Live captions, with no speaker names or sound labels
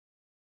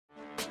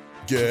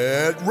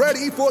Get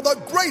ready for the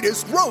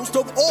greatest roast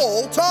of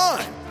all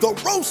time, the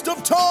Roast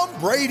of Tom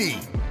Brady,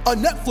 a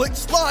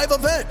Netflix live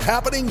event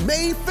happening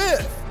May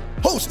 5th.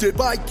 Hosted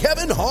by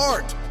Kevin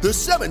Hart, the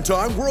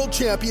 7-time world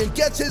champion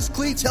gets his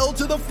cleats held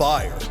to the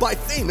fire by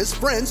famous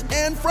friends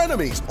and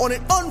frenemies on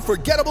an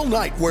unforgettable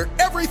night where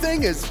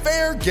everything is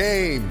fair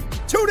game.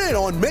 Tune in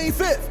on May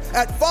 5th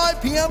at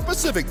 5 p.m.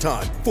 Pacific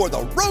time for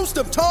the Roast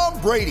of Tom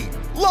Brady,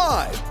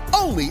 live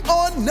only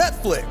on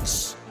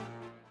Netflix.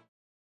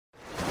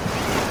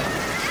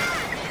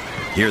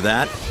 Hear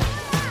that?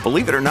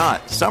 Believe it or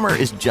not, summer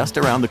is just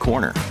around the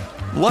corner.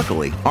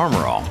 Luckily,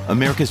 Armor All,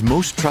 America's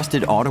most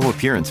trusted auto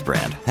appearance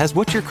brand, has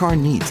what your car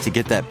needs to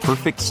get that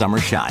perfect summer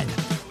shine.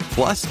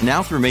 Plus,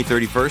 now through May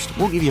 31st,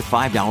 we'll give you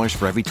 $5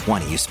 for every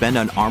 $20 you spend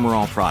on Armor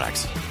All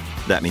products.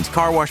 That means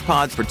car wash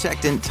pods,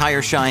 protectant,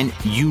 tire shine,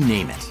 you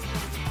name it.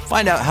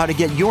 Find out how to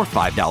get your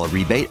 $5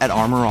 rebate at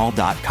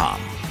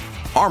armorall.com.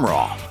 Armor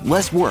All,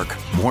 less work,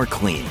 more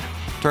clean.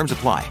 Terms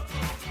apply.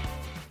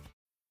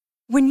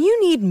 When you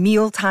need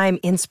mealtime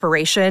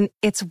inspiration,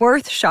 it's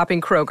worth shopping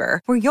Kroger,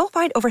 where you'll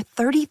find over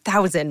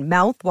 30,000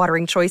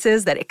 mouth-watering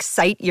choices that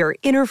excite your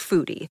inner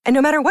foodie. And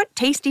no matter what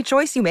tasty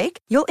choice you make,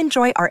 you'll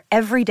enjoy our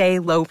everyday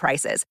low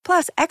prices,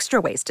 plus extra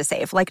ways to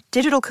save, like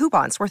digital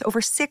coupons worth over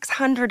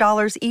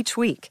 $600 each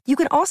week. You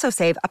can also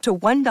save up to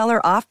 $1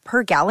 off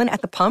per gallon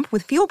at the pump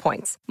with fuel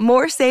points.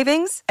 More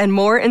savings and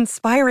more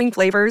inspiring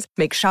flavors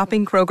make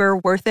shopping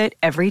Kroger worth it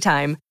every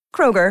time.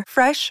 Kroger,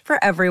 fresh for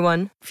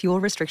everyone.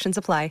 Fuel restrictions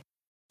apply.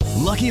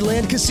 Lucky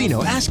Land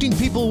Casino, asking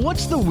people,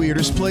 what's the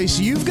weirdest place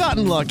you've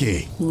gotten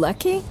lucky?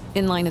 Lucky?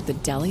 In line at the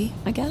deli,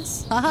 I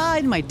guess? Aha,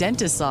 in my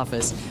dentist's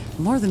office.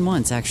 More than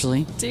once,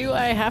 actually. Do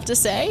I have to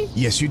say?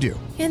 Yes, you do.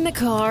 In the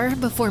car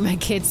before my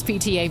kids'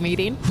 PTA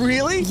meeting.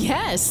 Really?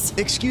 Yes.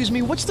 Excuse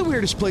me, what's the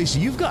weirdest place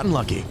you've gotten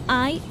lucky?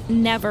 I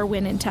never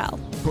win and tell.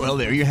 Well,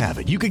 there you have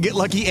it. You can get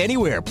lucky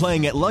anywhere,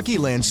 playing at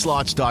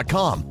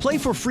LuckyLandSlots.com. Play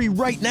for free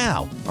right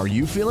now. Are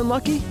you feeling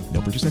lucky?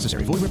 No purchase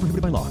necessary. Void where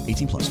prohibited by law.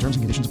 18 plus. Terms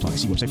and conditions apply.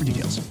 See website for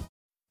details.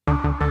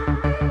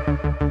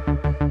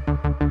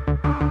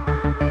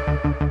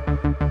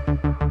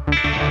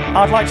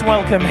 I'd like to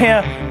welcome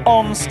here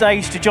on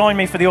stage to join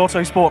me for the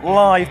Autosport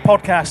Live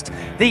podcast,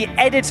 the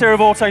editor of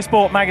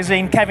Autosport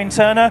magazine, Kevin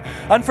Turner,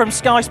 and from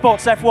Sky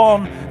Sports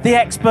F1, the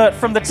expert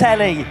from the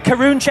telly,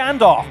 Karun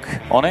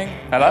Chandhok. Morning.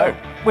 Hello.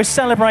 We're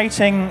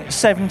celebrating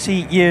 70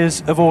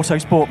 years of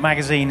Autosport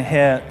magazine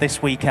here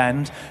this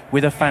weekend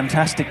with a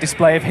fantastic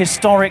display of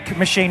historic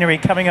machinery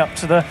coming up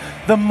to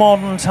the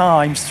modern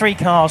times, 3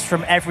 cars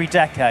from every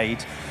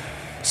decade.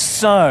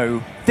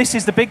 So, this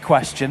is the big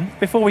question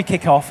before we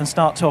kick off and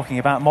start talking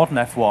about modern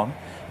F1.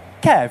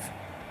 Kev,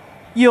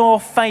 your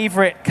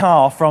favourite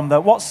car from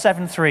the, what's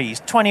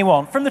 7.3s?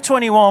 21. From the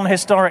 21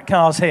 historic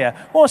cars here,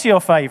 what's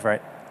your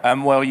favourite?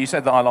 Well, you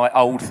said that I like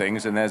old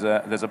things, and there's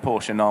a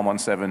Porsche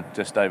 917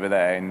 just over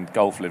there in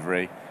Golf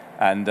livery.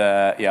 And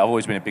I've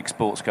always been a big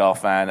sports car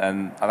fan,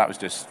 and that was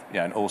just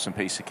an awesome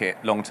piece of kit.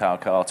 Long tail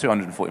car,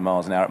 240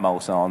 miles an hour at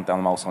Mulsanne,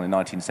 down the Mulsanne in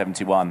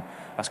 1971.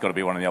 That's got to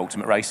be one of the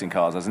ultimate racing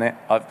cars, hasn't it?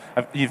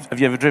 Have you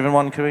ever driven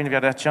one, Karun? Have you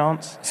had a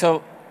chance?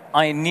 So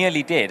I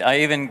nearly did. I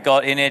even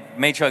got in it,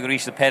 made sure I could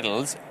reach the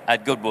pedals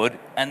at Goodwood,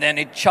 and then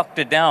it chucked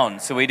it down,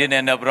 so we didn't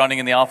end up running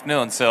in the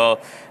afternoon. So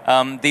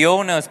the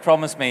owners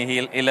promised me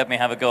he'll let me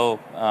have a go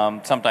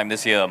sometime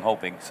this year, I'm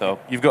hoping. So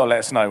you've got to let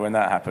us know when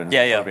that happens.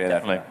 Yeah,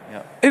 definitely.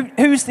 Yeah.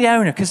 Who's the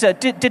owner? Because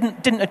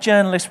didn't a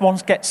journalist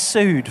once get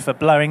sued for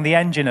blowing the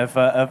engine of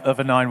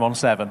a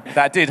 917?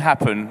 That did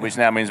happen, which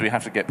now means we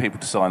have to get people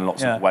to sign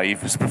lots of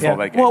waivers before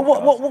they get.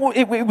 Well,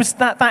 it was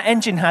that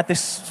engine had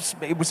this.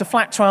 It was a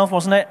flat 12,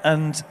 wasn't it?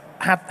 And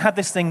had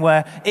this thing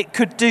where it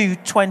could do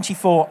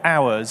 24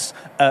 hours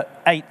at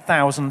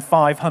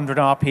 8,500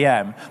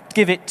 RPM,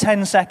 give it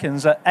 10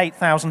 seconds at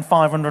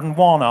 8,501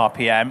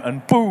 RPM,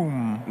 and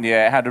boom!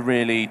 Yeah, it had a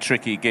really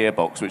tricky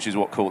gearbox, which is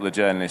what caught the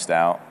journalist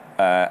out,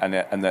 and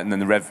then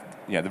the rev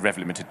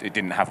limit, it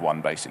didn't have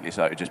one basically,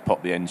 so it just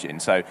popped the engine.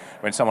 So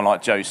when someone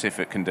like Joe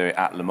Siffert can do it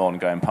at Le Mans,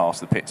 going past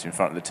the pits in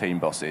front of the team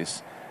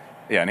bosses,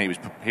 and he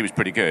was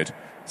pretty good.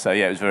 So,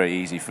 it was very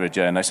easy for a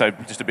journo. So,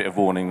 just a bit of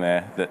warning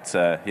there that,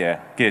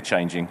 gear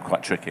changing,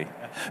 quite tricky.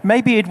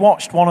 Maybe he'd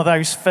watched one of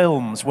those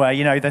films where,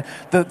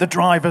 the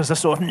drivers are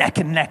sort of neck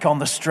and neck on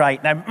the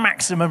straight, they're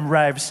maximum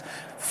revs,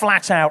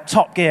 flat out,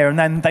 top gear, and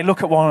then they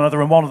look at one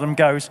another and one of them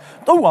goes,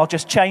 oh, I'll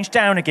just change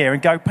down a gear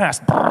and go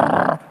past.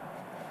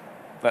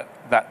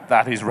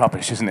 That is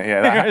rubbish, isn't it?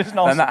 Yeah,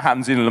 and that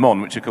happens in Le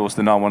Mans, which, of course,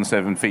 the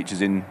 917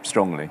 features in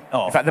strongly.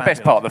 Oh, in fact, the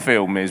best part of the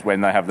film is when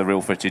they have the real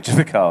footage of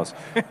the cars.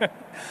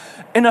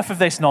 Enough of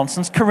this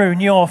nonsense.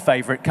 Karun, your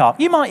favourite car.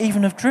 You might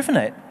even have driven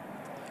it.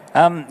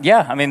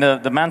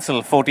 The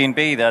Mansell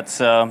 14B that's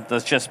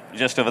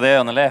just over there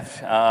on the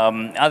left.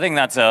 I think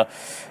that's an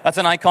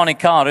iconic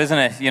car, isn't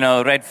it?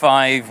 Red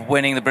 5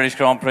 winning the British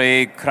Grand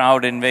Prix,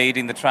 crowd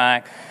invading the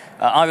track.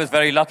 I was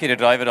very lucky to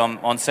drive it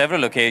on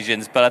several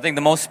occasions, but I think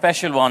the most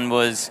special one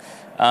was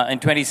in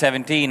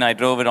 2017. I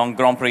drove it on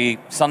Grand Prix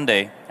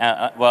Sunday.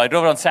 I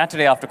drove it on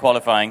Saturday after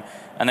qualifying,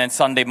 and then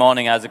Sunday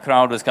morning as the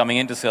crowd was coming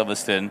into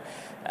Silverstone.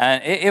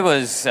 And it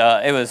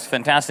was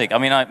fantastic. I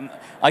mean,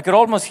 I could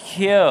almost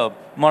hear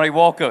Murray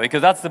Walker,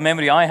 because that's the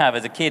memory I have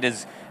as a kid,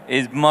 is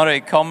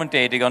Murray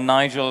commentating on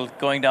Nigel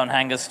going down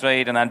Hanger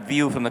Straight, and that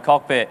view from the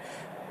cockpit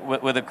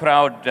with the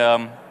crowd,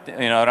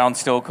 around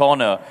Stowe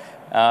Corner.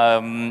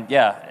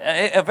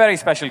 A very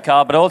special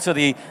car, but also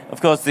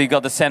of course you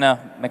got the Senna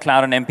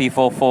McLaren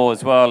MP44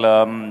 as well.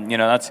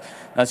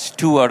 That's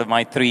 2 out of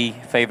my 3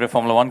 favorite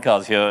Formula One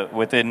cars here,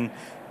 within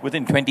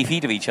 20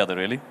 feet of each other,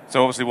 really.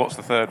 So obviously, what's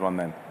the third one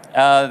then?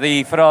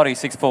 The Ferrari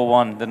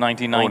 641, the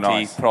 1990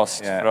 nice.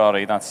 Prost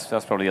Ferrari. That's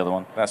probably the other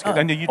one. That's good.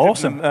 And you've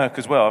awesome. driven Merc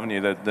as well, haven't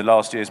you? The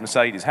last year's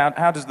Mercedes.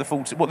 How does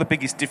what are the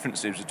biggest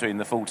differences between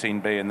the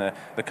 14B and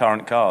the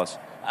current cars?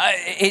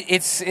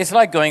 It's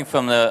like going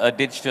from a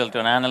digital to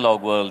an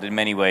analog world in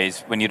many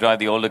ways when you drive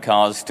the older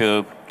cars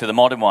to the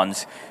modern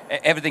ones.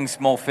 Everything's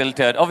more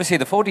filtered. Obviously,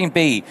 the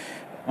 14B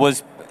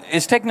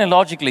is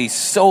technologically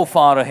so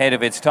far ahead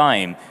of its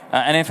time.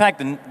 And in fact,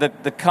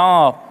 the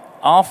car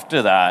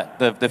after that,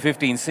 the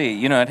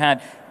 15C, it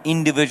had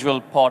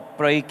individual pot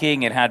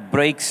braking, it had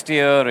brake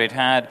steer, it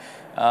had,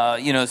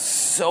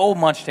 so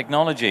much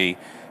technology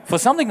for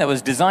something that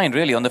was designed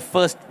really on the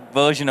first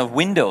version of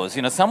Windows.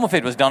 Some of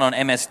it was done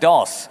on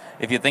MS-DOS,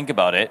 if you think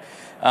about it.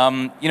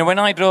 When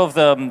I drove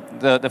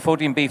the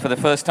 14B for the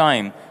first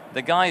time,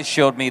 the guys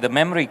showed me the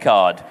memory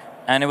card,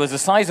 and it was the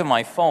size of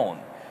my phone,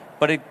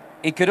 but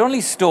it could only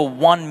store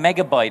 1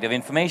 megabyte of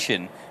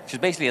information, which is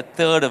basically a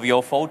third of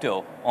your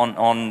photo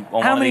on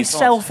How many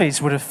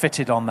selfies would have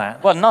fitted on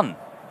that? Well, none.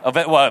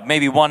 Well,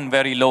 maybe one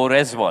very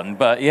low-res one.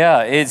 But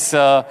yeah,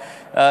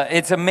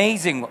 it's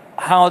amazing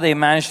how they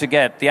managed to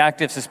get the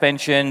active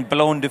suspension,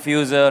 blown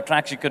diffuser,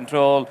 traction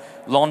control,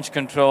 launch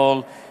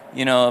control.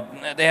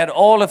 They had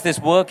all of this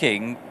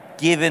working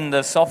given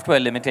the software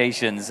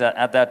limitations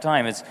at that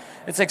time.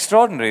 It's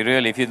extraordinary,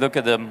 really, if you look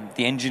at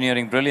the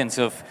engineering brilliance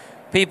of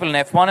people in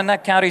F1, and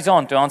that carries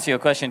on to answer your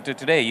question to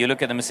today. You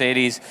look at the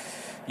Mercedes,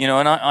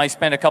 and I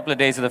spent a couple of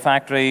days at the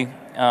factory,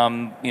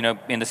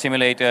 in the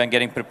simulator and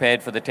getting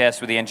prepared for the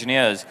test with the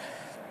engineers.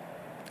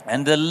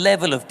 And the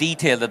level of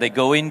detail that they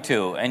go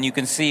into, and you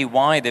can see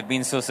why they've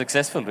been so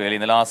successful, really,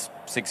 in the last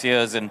 6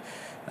 years. And,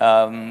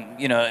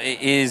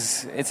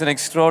 it's an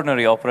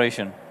extraordinary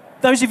operation.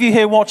 Those of you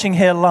here watching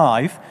here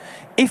live,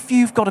 if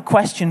you've got a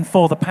question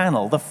for the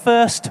panel, the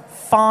first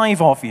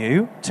 5 of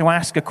you to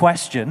ask a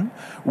question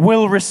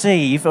will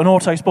receive an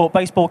Autosport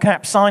baseball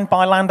cap signed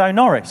by Lando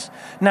Norris.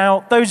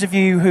 Now, those of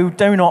you who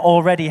do not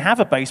already have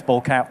a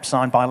baseball cap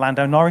signed by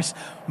Lando Norris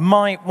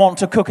might want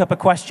to cook up a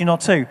question or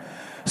two.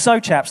 So,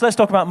 chaps, let's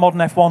talk about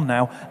modern F1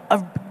 now.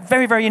 A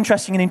very, very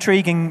interesting and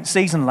intriguing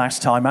season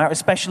last time out,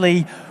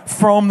 especially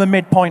from the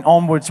midpoint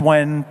onwards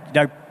when,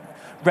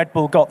 Red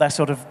Bull got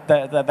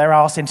their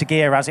arse into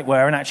gear, as it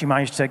were, and actually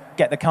managed to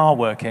get the car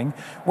working.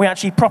 We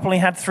actually properly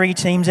had 3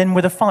 teams in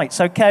with a fight.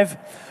 So, Kev,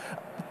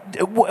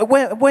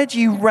 where do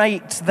you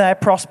rate their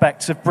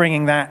prospects of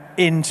bringing that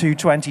into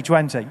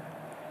 2020?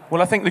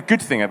 Well, I think the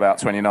good thing about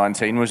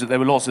 2019 was that there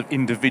were lots of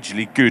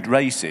individually good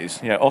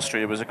races.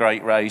 Austria was a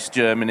great race,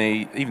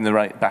 Germany, even the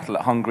battle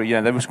at Hungary.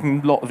 There was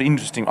a lot of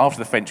interesting, after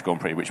the French Grand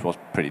Prix, which was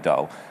pretty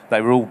dull. They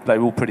were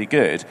all pretty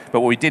good.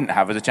 But what we didn't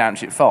have was a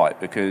championship fight,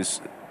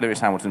 because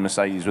Lewis Hamilton and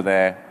Mercedes were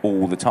there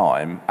all the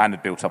time and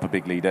had built up a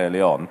big lead early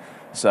on.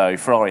 So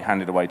Ferrari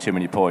handed away too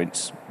many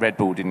points. Red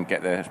Bull didn't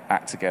get their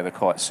act together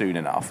quite soon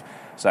enough.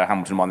 So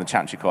Hamilton won the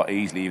championship quite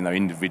easily, even though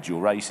individual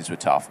races were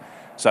tough.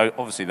 So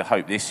obviously the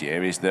hope this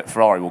year is that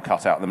Ferrari will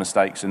cut out the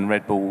mistakes and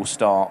Red Bull will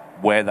start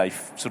where they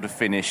sort of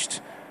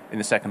finished in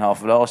the second half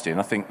of last year. And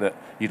I think that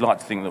you'd like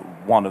to think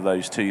that one of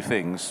those two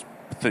things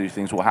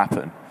will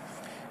happen.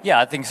 Yeah,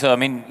 I think so. I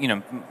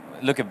mean,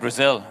 look at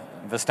Brazil.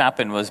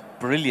 Verstappen was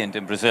brilliant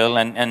in Brazil,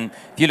 and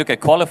if you look at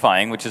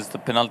qualifying, which is the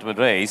penultimate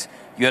race,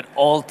 you had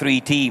all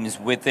 3 teams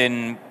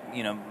within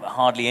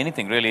hardly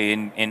anything really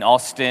in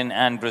Austin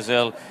and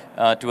Brazil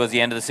towards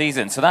the end of the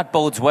season. So that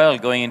bodes well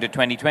going into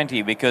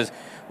 2020, because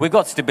we've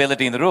got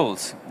stability in the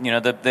rules.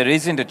 There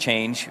isn't a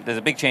change. There's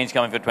a big change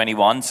coming for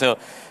 21. So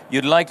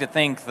you'd like to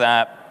think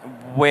that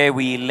where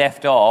we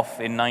left off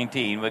in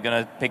 19, we're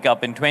going to pick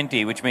up in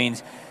 20, which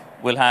means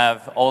we'll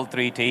have all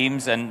 3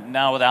 teams, and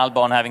now with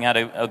Albon having had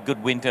a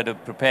good winter to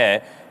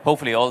prepare,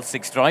 hopefully all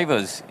 6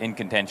 drivers in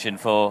contention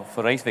for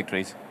race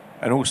victories.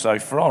 And also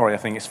Ferrari, I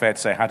think it's fair to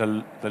say,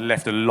 they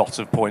left a lot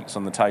of points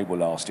on the table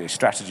last year.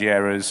 Strategy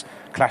errors,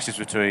 clashes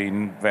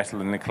between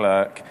Vettel and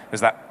Leclerc, as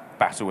that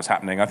battle was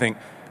happening. I think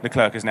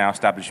Leclerc has now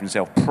established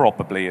himself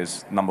probably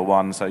as number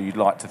 1, so you'd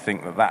like to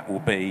think that will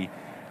be,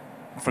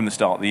 from the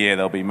start of the year,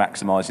 they'll be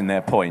maximising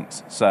their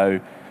points. So,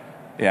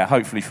 yeah,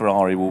 hopefully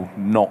Ferrari will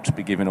not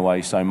be giving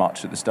away so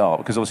much at the start,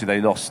 because obviously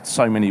they lost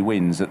so many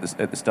wins at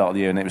the start of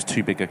the year, and it was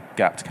too big a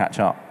gap to catch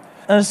up.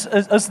 As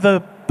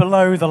the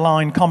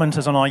below-the-line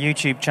commenters on our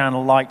YouTube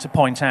channel like to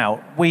point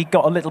out, we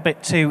got a little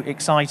bit too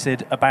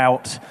excited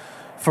about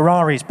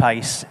Ferrari's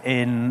pace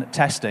in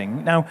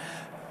testing. Now,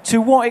 to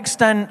what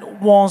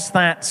extent was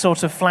that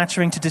sort of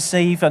flattering to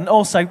deceive? And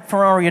also,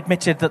 Ferrari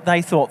admitted that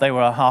they thought they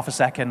were half a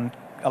second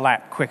a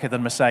lap quicker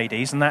than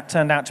Mercedes, and that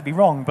turned out to be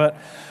wrong. But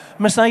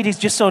Mercedes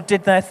just sort of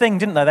did their thing,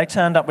 didn't they? They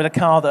turned up with a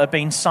car that had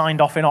been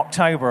signed off in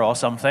October or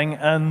something,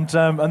 and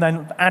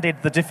then added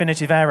the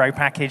definitive aero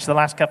package the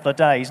last couple of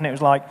days, and it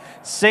was like,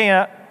 see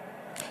ya.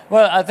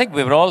 Well, I think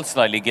we were all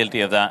slightly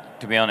guilty of that,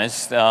 to be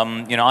honest.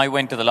 I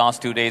went to the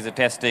last 2 days of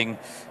testing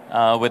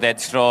with Ed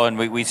Straw, and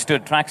we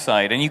stood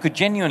trackside, and you could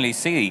genuinely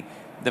see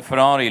the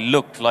Ferrari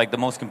looked like the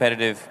most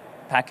competitive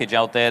package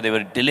out there. They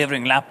were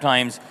delivering lap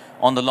times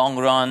on the long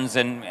runs,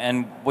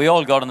 and we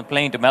all got on the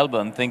plane to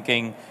Melbourne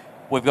thinking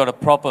we've got a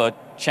proper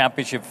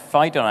championship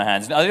fight on our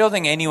hands. Now, I don't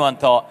think anyone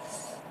thought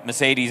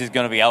Mercedes is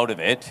going to be out of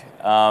it,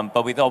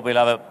 but we thought we'll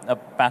have a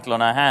battle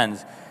on our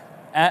hands.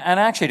 And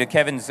actually, to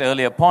Kevin's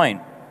earlier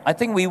point, I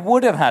think we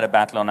would have had a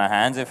battle on our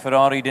hands if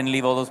Ferrari didn't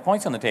leave all those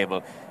points on the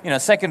table.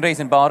 Second race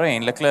in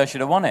Bahrain, Leclerc should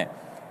have won it.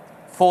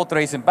 Fourth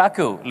race in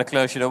Baku,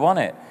 Leclerc should have won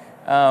it.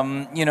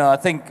 I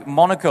think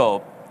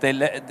Monaco,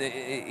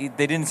 they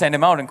didn't send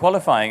him out in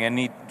qualifying and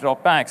he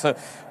dropped back. So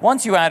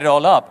once you add it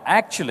all up,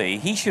 actually,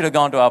 he should have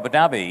gone to Abu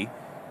Dhabi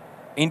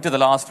into the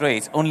last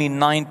race, only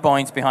 9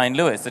 points behind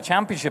Lewis. The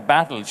championship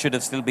battle should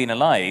have still been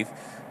alive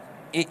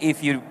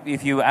if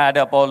you add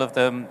up all of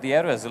the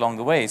errors along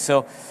the way.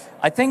 So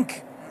I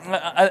think,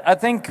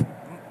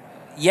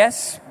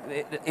 yes,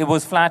 it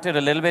was flattered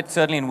a little bit,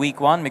 certainly in week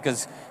one,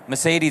 because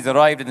Mercedes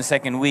arrived in the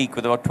second week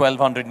with about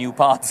 1,200 new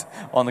parts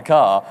on the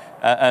car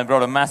and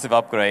brought a massive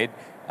upgrade.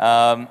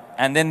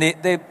 And then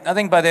they, I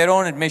think by their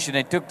own admission,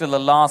 it took till the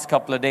last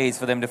couple of days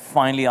for them to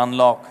finally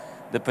unlock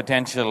the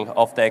potential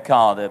of their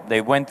car.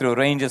 They went through a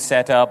range of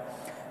setup,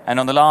 and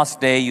on the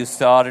last day, you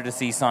started to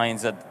see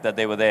signs that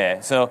they were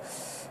there. So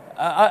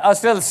I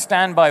still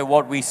stand by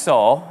what we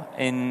saw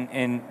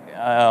in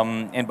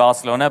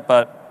Barcelona,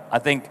 but I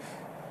think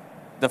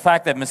the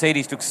fact that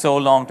Mercedes took so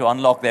long to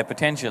unlock their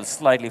potential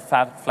slightly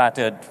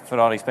flattered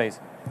Ferrari's pace.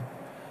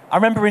 I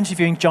remember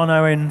interviewing John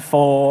Owen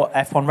for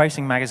F1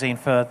 Racing Magazine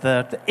for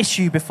the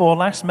issue before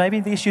last,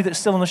 maybe, the issue that's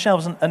still on the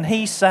shelves, and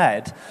he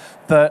said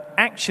that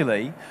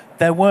actually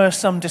there were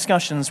some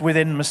discussions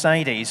within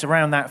Mercedes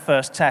around that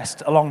first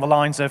test along the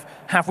lines of,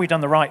 have we done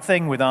the right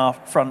thing with our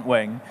front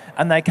wing?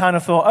 And they kind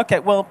of thought, okay,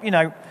 well,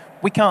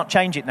 we can't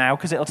change it now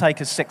because it'll take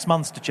us 6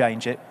 months to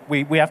change it.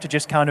 We have to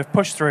just kind of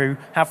push through,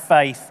 have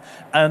faith,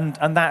 and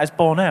that has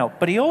borne out.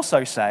 But he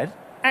also said,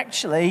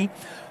 actually,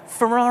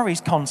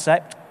 Ferrari's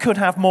concept could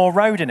have more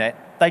road in it.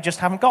 They just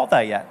haven't got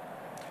there yet.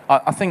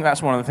 I think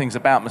that's one of the things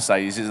about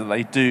Mercedes is that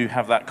they do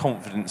have that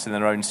confidence in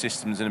their own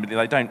systems, and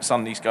they don't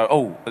suddenly go,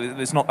 oh,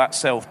 there's not that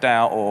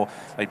self-doubt, or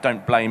they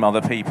don't blame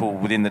other people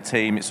within the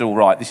team. It's all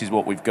right, this is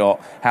what we've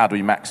got, how do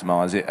we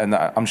maximise it? And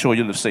I'm sure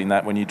you'll have seen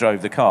that when you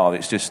drove the car.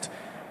 It's just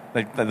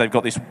they've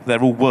got this,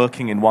 they're all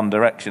working in one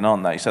direction,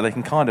 aren't they? So they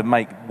can kind of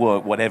make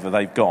work whatever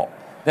they've got.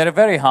 They're a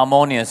very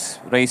harmonious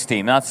race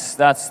team. That's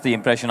the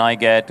impression I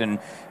get. And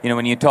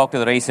when you talk to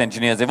the race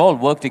engineers, they've all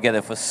worked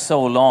together for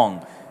so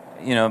long.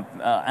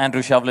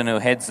 Andrew Shovlin, who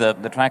heads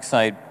the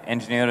trackside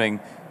engineering,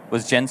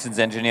 was Jensen's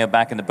engineer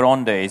back in the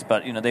Braun days.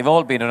 But they've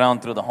all been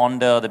around through the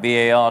Honda, the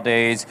BAR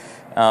days.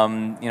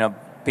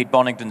 Pete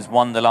Bonington's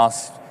won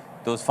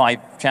those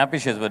 5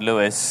 championships with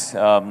Lewis.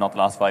 Not the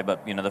last 5,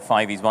 but the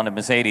 5 he's won at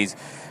Mercedes.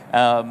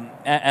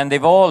 And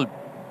they've all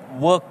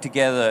worked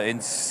together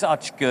in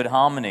such good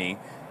harmony.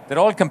 They're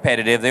all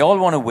competitive. They all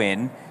want to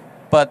win,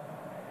 but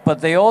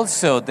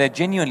they're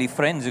genuinely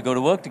friends who go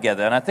to work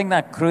together. And I think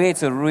that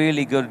creates a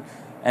really good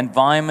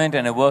environment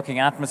and a working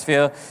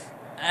atmosphere.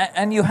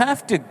 And you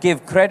have to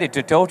give credit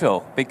to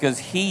Toto because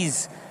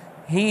he's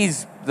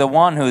the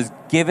one who's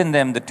given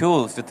them the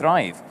tools to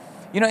thrive.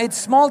 It's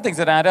small things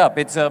that add up.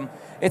 It's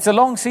a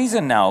long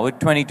season now with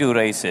 22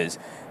 races,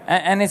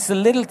 and it's the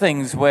little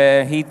things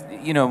where he,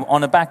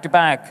 on a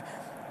back-to-back,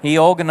 he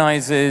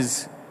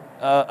organizes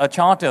a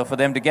charter for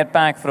them to get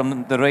back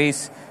from the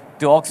race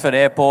to Oxford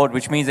Airport,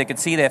 which means they could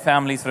see their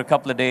families for a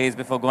couple of days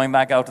before going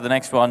back out to the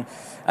next one.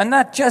 And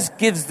that just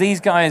gives these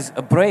guys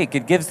a break.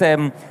 It gives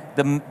them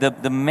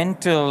the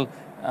mental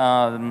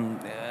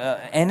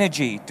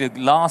energy to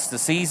last the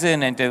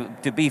season and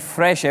to be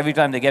fresh every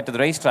time they get to the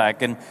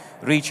racetrack and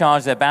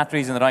recharge their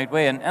batteries in the right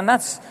way. And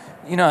that's,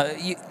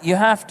 you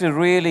have to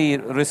really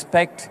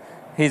respect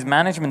his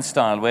management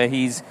style where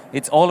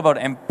it's all about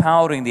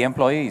empowering the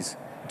employees.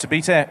 To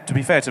be fair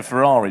to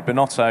Ferrari,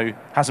 Binotto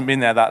hasn't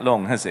been there that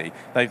long, has he?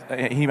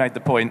 He made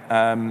the point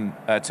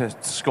to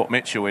Scott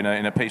Mitchell in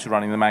a piece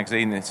running the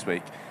magazine this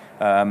week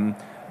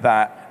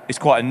that it's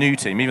quite a new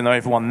team, even though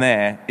everyone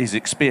there is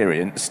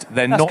experienced.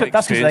 They're not experienced.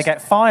 That's because they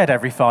get fired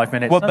every 5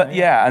 minutes. Well, but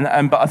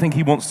I think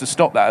he wants to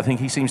stop that. I think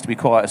he seems to be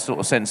quite a sort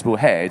of sensible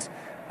head,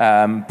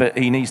 but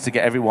he needs to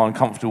get everyone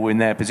comfortable in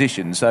their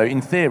position. So in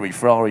theory,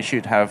 Ferrari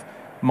should have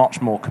much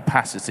more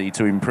capacity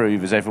to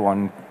improve as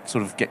everyone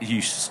sort of gets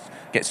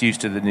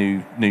used to the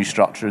new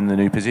structure and the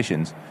new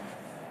positions.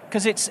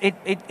 because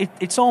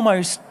it's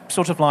almost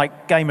sort of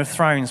like Game of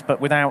Thrones,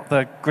 but without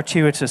the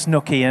gratuitous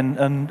nookie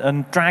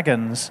and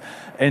dragons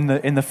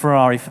in the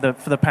Ferrari for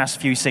the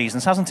past few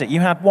seasons, hasn't it? You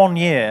had 1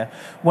 year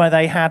where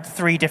they had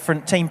 3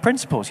 different team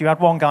principals. You had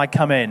one guy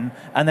come in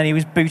and then he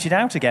was booted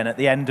out again at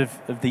the end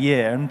of the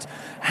year. And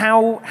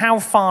how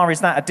far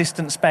is that a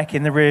distant speck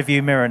in the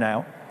rearview mirror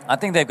now? I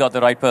think they've got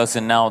the right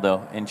person now,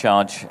 though, in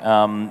charge.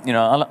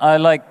 I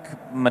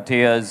like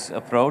Mattia's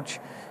approach.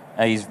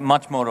 He's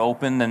much more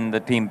open than the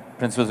team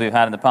principals we've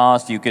had in the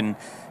past. You can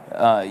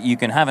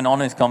have an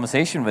honest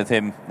conversation with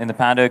him in the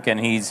paddock, and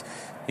he's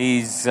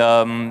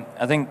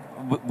I think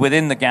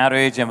within the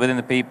garage and within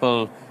the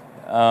people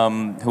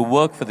who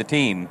work for the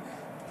team,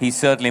 he's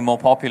certainly more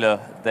popular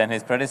than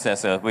his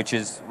predecessor, which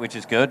is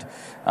good.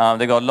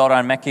 They got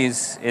Laurent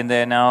Mekies in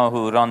there now,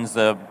 who runs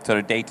the sort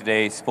of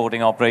day-to-day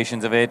sporting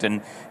operations of it,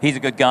 and he's a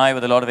good guy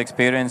with a lot of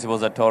experience. He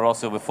was at Toro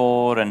Rosso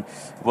before and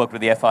worked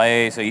with the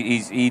FIA, so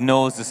he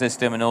knows the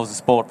system and knows the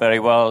sport very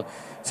well.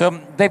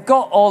 So they've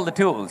got all the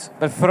tools,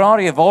 but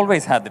Ferrari have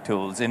always had the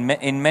tools in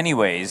many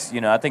ways.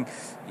 I think,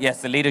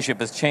 yes, the leadership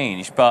has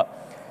changed, but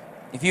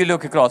if you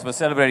look across, we're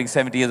celebrating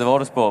 70 years of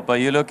autosport, but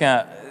you look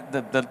at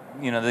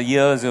the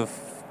years of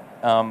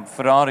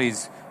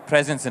Ferrari's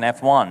presence in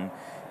F1,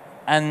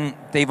 and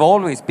they've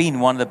always been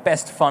one of the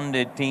best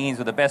funded teams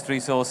with the best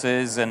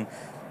resources and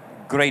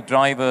great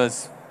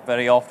drivers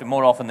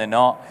more often than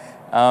not,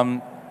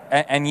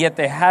 and yet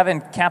they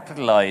haven't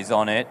capitalized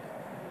on it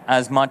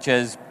as much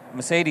as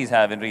Mercedes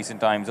have in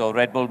recent times, or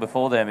Red Bull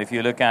before them. If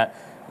you look at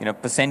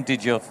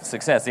percentage of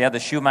success, they had the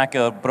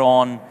Schumacher,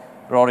 Braun,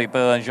 Rory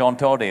Burr and Jean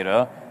Todt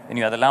era, then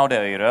you had the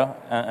Lauda era,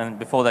 and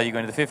before that you go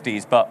into the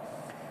 50s. But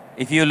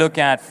if you look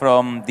at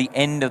from the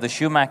end of the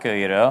Schumacher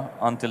era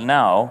until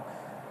now,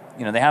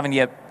 they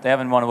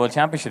haven't won a world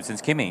championship since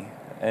Kimi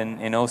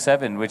in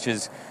 07, which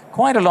is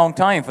quite a long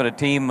time for a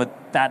team with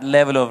that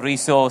level of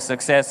resource,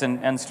 success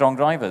and strong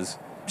drivers.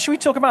 Should we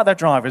talk about their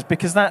drivers?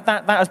 Because that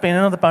has been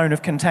another bone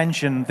of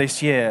contention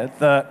this year,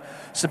 that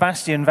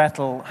Sebastian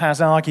Vettel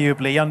has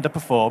arguably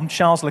underperformed.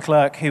 Charles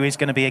Leclerc, who is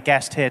going to be a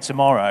guest here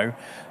tomorrow,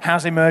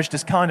 has emerged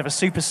as kind of a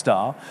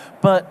superstar,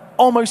 but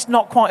almost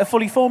not quite a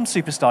fully formed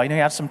superstar. He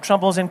had some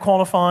troubles in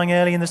qualifying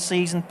early in the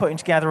season, putting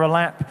together a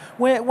lap.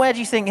 Where do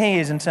you think he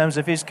is in terms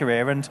of his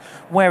career, and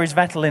where is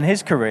Vettel in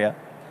his career?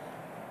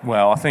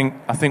 Well, I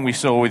think we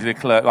saw with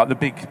Leclerc, like the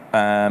big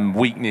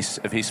weakness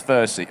of his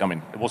first season. I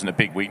mean, it wasn't a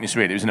big weakness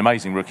really. It was an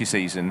amazing rookie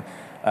season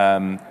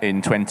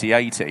in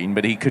 2018,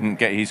 but he couldn't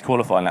get his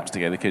qualifying laps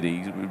together, could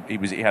he?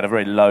 He had a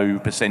very low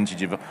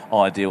percentage of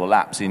ideal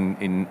laps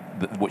in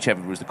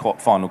whichever was the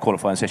final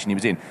qualifying session he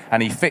was in,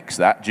 and he fixed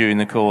that during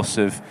the course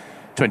of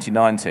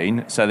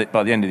 2019, so that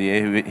by the end of the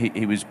year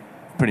he was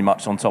pretty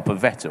much on top of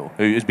Vettel,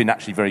 who has been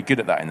actually very good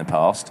at that in the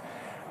past.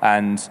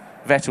 And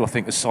Vettel, I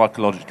think, has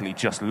psychologically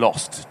just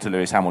lost to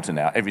Lewis Hamilton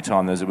now. Every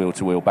time there's a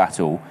wheel-to-wheel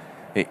battle,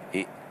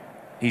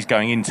 he's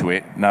going into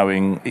it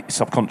knowing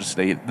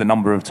subconsciously the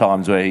number of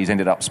times where he's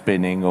ended up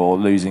spinning or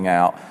losing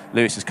out.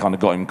 Lewis has kind of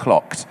got him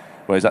clocked,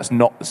 whereas that's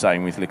not the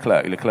same with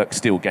Leclerc. Leclerc's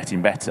still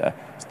getting better.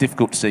 It's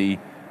difficult to see.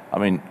 I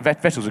mean,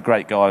 Vettel's a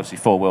great guy, obviously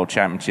 4 world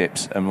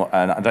championships, and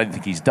I don't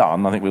think he's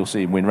done. I think we'll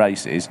see him win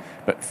races,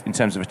 but in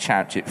terms of a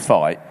championship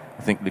fight,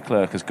 I think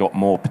Leclerc has got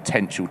more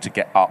potential to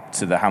get up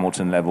to the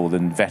Hamilton level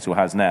than Vettel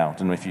has now. I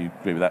don't know if you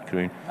agree with that,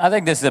 Karun. I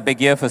think this is a big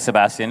year for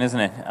Sebastian, isn't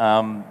it?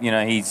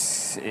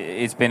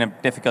 It's been a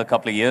difficult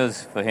couple of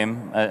years for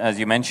him, as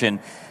you mentioned,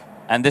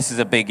 and this is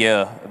a big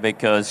year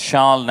because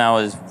Charles now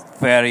is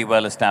very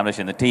well established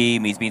in the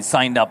team. He's been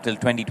signed up till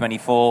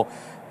 2024.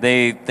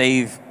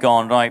 They've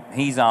gone, right,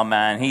 he's our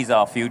man, he's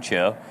our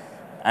future.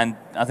 And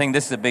I think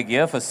this is a big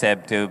year for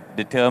Seb to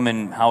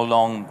determine how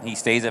long he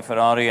stays at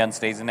Ferrari and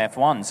stays in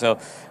F1. So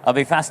I'll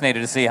be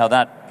fascinated to see how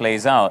that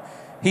plays out.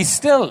 He's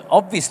still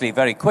obviously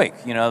very quick.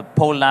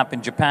 Pole lap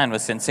in Japan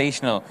was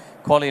sensational.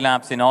 Quali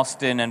laps in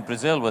Austin and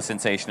Brazil were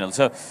sensational.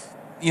 So,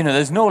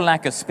 there's no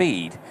lack of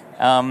speed.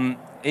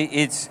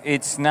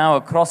 It's now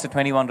across the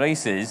 21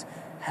 races.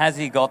 Has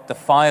he got the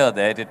fire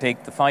there to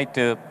take the fight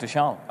to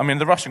Charles? I mean,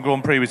 the Russian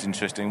Grand Prix was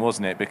interesting,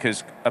 wasn't it?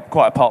 Because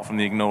quite apart from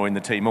the ignoring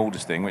the team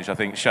orders thing, which I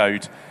think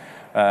showed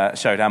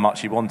how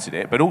much he wanted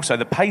it, but also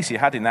the pace he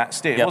had in that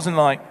steer. Yep. It wasn't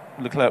like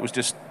Leclerc was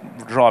just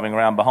driving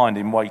around behind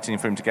him, waiting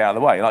for him to get out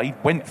of the way. Like, he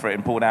went for it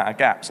and pulled out a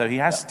gap. So he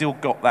has still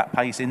got that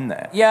pace in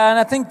there. Yeah, and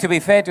I think, to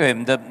be fair to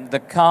him,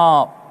 the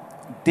car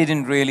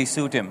didn't really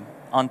suit him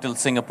until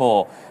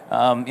Singapore.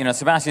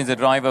 Sebastian's a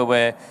driver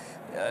where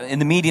in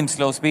the medium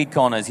slow speed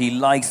corners he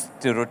likes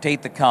to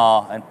rotate the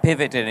car and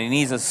pivot it, and he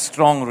needs a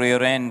strong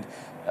rear end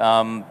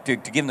to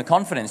give him the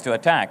confidence to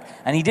attack,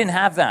 and he didn't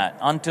have that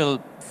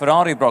until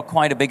Ferrari brought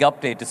quite a big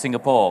update to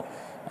Singapore.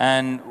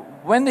 And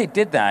when they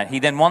did that, he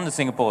then won the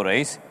Singapore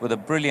race with a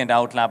brilliant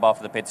outlap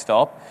after the pit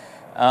stop,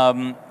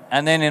 and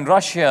then in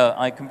Russia,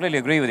 I completely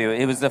agree with you,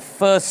 it was the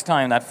first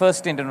time, that first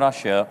stint in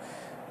Russia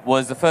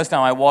was the first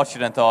time I watched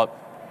it and thought,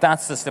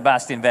 that's the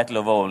Sebastian Vettel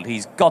of old.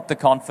 He's got the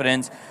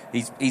confidence.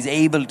 He's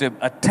able to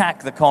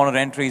attack the corner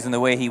entries in the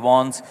way he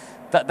wants.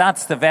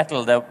 That's the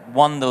Vettel that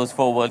won those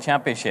 4 world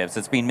championships.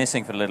 It's been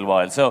missing for a little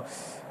while. So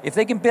if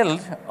they can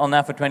build on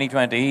that for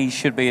 2020, he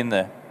should be in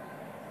there.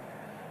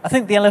 I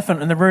think the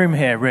elephant in the room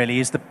here really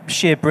is the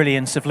sheer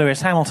brilliance of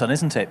Lewis Hamilton,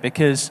 isn't it?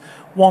 Because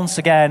once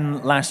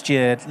again, last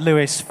year,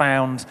 Lewis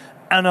found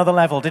another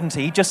level, didn't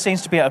he? He just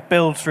seems to be able to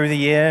build through the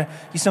year.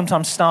 You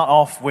sometimes start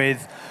off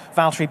with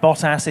Valtteri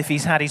Bottas, if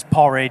he's had his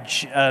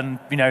porridge and,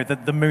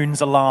 the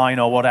moon's a line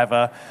or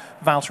whatever,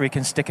 Valtteri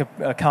can stick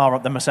a car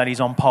up the Mercedes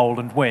on pole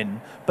and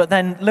win. But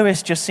then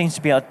Lewis just seems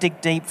to be able to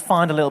dig deep,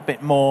 find a little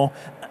bit more.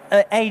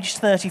 At age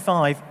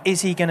 35,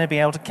 is he going to be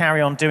able to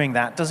carry on doing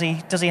that? Does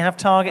he have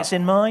targets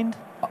in mind?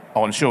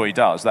 Oh, I'm sure he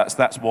does.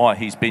 That's why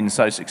he's been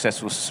so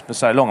successful for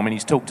so long. I mean,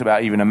 he's talked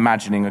about even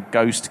imagining a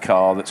ghost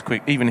car that's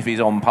quick, even if he's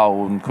on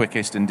pole and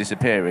quickest and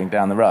disappearing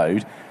down the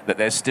road, that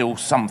there's still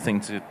something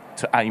to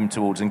aim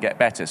towards and get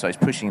better. So he's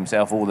pushing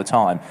himself all the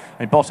time.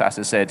 I mean, Bottas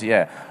has said,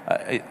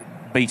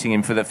 beating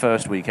him for the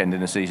first weekend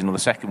in the season or the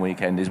second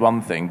weekend is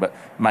one thing, but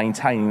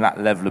maintaining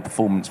that level of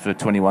performance for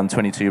 21,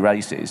 22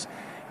 races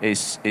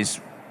is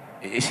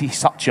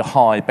such a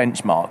high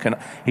benchmark. And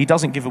he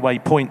doesn't give away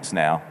points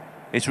now.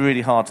 It's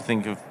really hard to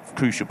think of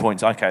crucial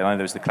points. Okay, I know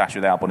there was the clash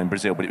with Albon in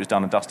Brazil, but it was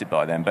done and dusted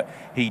by then. But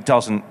he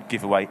doesn't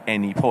give away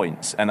any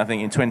points. And I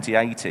think in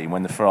 2018,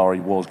 when the Ferrari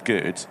was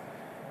good,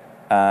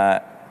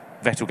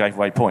 Vettel gave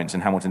away points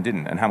and Hamilton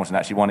didn't. And Hamilton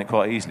actually won it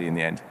quite easily in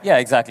the end. Yeah,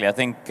 exactly. I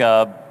think,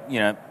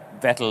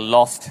 Vettel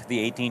lost the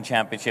 18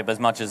 championship as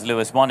much as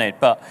Lewis won it.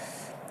 But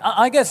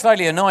I get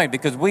slightly annoyed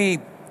because we,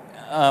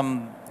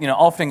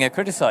 often get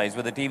criticised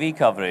with the TV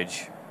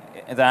coverage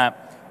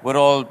that we're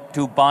all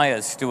too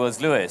biased towards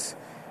Lewis.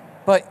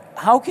 But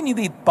how can you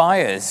be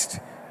biased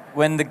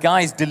when the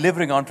guy's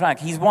delivering on track?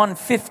 He's won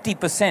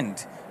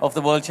 50% of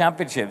the World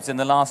Championships in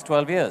the last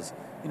 12 years.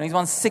 He's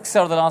won 6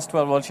 out of the last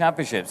 12 World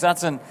Championships.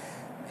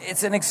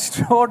 It's an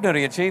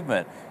extraordinary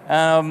achievement.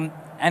 And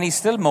he's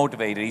still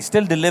motivated. He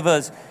still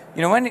delivers.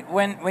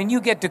 When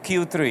you get to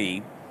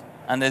Q3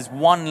 and there's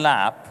one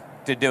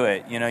lap to do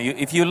it,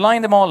 if you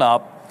line them all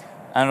up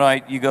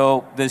and you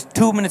go, there's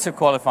 2 minutes of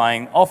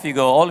qualifying, off you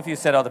go, all of you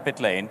set out the pit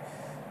lane.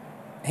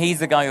 He's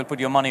the guy you'll put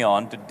your money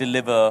on to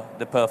deliver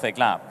the perfect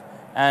lap.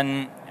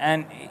 And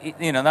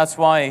that's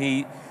why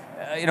he,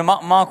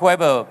 Mark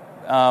Webber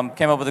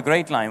came up with a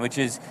great line, which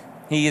is,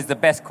 he is the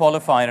best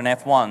qualifier in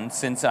F1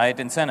 since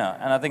Ayrton Senna.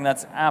 And I think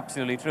that's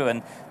absolutely true.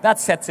 And that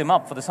sets him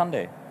up for the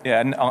Sunday.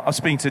 Yeah, and I was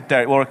speaking to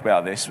Derek Warwick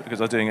about this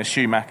because I was doing a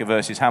Schumacher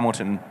versus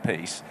Hamilton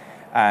piece.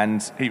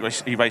 And he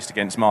raced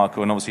against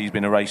Michael, and obviously he's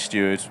been a race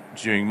steward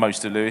during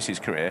most of Lewis's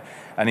career.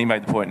 And he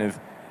made the point of,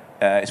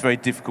 it's very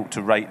difficult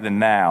to rate the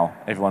now.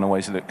 Everyone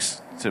always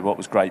looks to what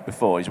was great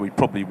before. We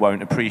probably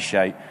won't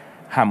appreciate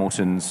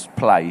Hamilton's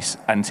place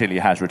until he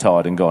has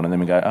retired and gone, and then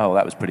we go, oh,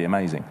 that was pretty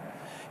amazing.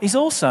 He's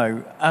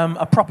also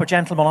a proper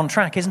gentleman on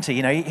track, isn't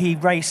he? He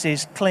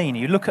races clean.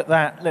 You look at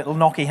that little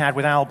knock he had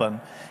with Albon.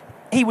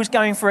 He was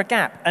going for a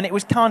gap, and it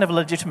was kind of a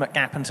legitimate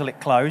gap until it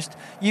closed.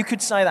 You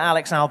could say that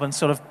Alex Albon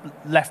sort of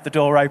left the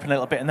door open a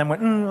little bit and then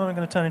went, I'm going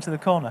to turn into the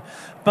corner.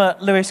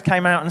 But Lewis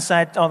came out and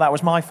said, that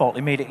was my fault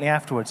immediately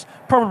afterwards.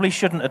 Probably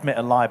shouldn't admit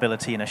a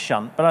liability in a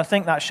shunt, but I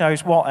think that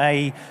shows what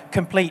a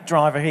complete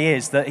driver he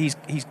is, that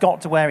he's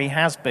got to where he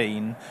has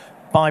been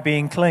by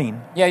being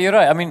clean. Yeah, you're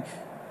right. I mean,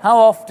 how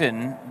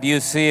often do you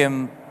see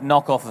him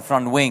knock off the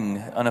front wing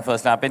on a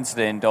first lap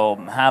incident, or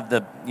have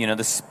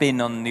the spin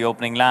on the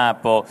opening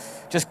lap, or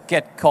just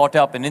get caught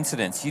up in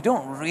incidents? You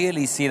don't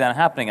really see that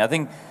happening. I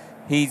think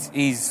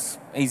he's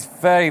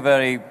very,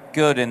 very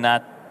good in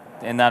that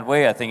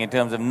way. I think in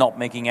terms of not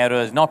making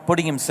errors, not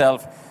putting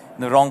himself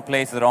in the wrong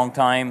place at the wrong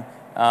time.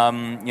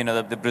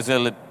 The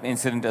Brazil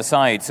incident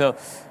aside. So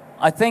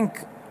I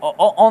think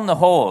on the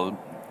whole,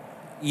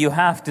 you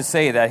have to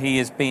say that he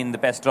has been the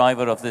best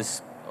driver of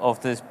this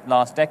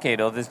last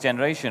decade, or this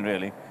generation,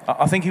 really.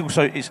 I think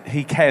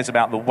he cares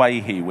about the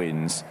way he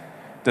wins,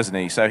 doesn't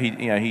he? So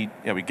he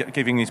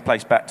giving his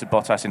place back to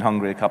Bottas in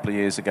Hungary a couple of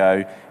years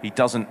ago. He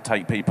doesn't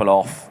take people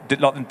off,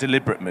 like the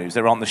deliberate moves.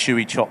 There aren't the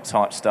shoey chop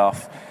type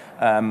stuff.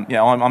 I'm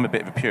a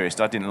bit of a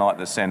purist. I didn't like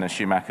the Senna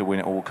Schumacher win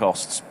at all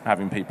costs,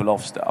 having people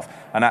off stuff.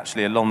 And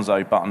actually,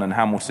 Alonso, Button, and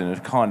Hamilton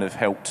have kind of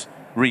helped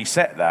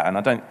reset that.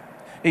 And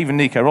even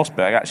Nico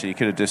Rosberg actually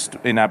could have just,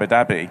 in Abu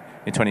Dhabi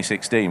in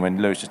 2016, when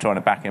Lewis was trying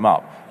to back him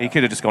up, he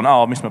could have just gone,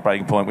 I missed my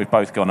breaking point, we've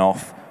both gone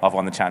off, I've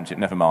won the championship,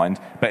 never mind.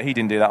 But he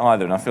didn't do that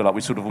either, and I feel like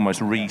we sort of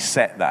almost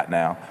reset that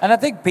now. And I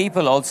think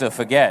people also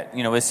forget,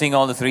 we're seeing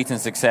all this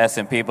recent success,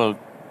 and people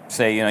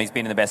say, he's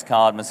been in the best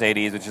car at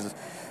Mercedes, which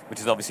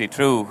is obviously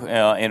true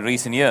in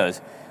recent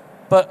years.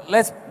 But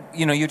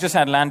you just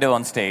had Lando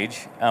on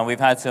stage, and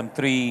we've had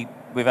 3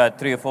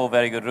 or 4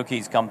 very good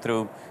rookies come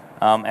through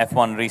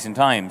F1 in recent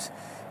times.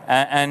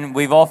 And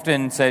we've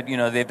often said,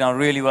 they've done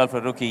really well for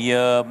a rookie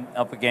year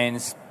up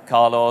against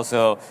Carlos,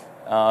 or,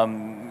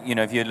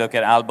 if you look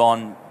at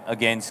Albon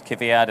against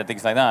Kvyat and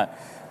things like that.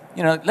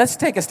 Let's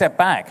take a step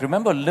back.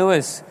 Remember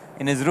Lewis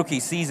in his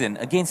rookie season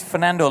against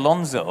Fernando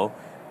Alonso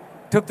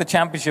took the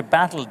championship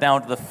battle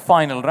down to the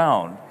final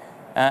round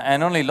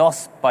and only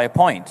lost by a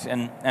point.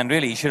 And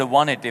really, he should have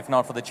won it if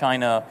not for the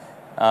China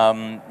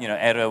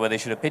error where they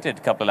should have pitted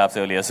a couple of laps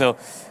earlier. So,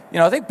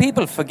 I think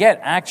people forget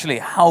actually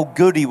how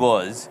good he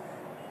was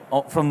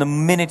from the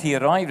minute he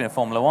arrived in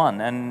Formula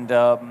One, and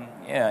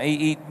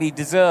he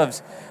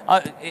deserves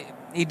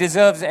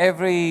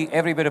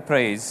every bit of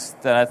praise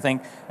that I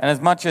think. And as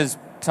much as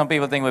some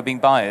people think we're being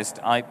biased,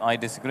 I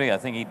disagree. I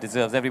think he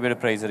deserves every bit of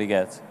praise that he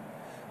gets.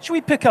 Should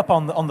we pick up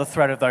on the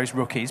thread of those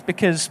rookies?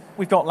 Because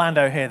we've got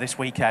Lando here this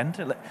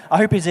weekend. I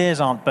hope his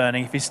ears aren't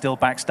burning if he's still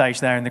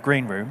backstage there in the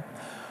green room.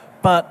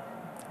 But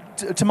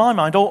to my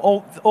mind,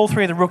 all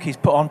three of the rookies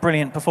put on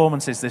brilliant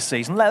performances this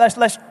season.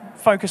 Let's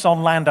focus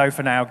on Lando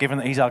for now, given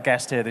that he's our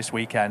guest here this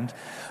weekend.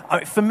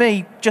 For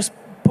me, just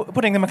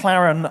putting the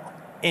McLaren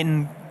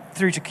in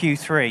through to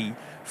Q3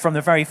 from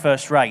the very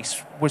first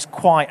race was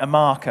quite a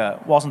marker,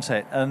 wasn't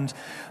it? And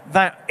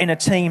that in a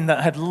team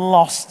that had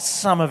lost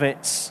some of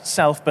its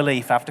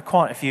self-belief after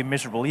quite a few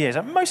miserable years.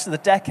 And most of the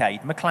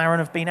decade, McLaren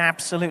have been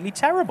absolutely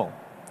terrible.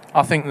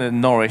 I think the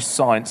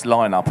Norris-Sainz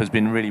lineup has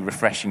been really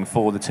refreshing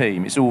for the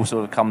team. It's all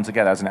sort of come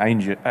together as an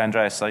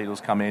Andreas Seidel's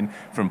come in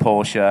from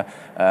Porsche.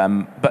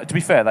 But to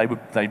be fair,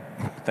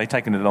 they'd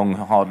taken a long,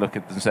 hard look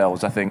at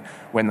themselves. I think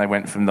when they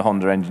went from the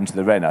Honda engine to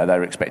the Renault, they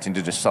were expecting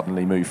to just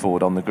suddenly move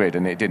forward on the grid,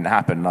 and it didn't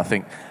happen. And I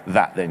think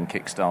that then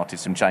kick-started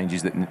some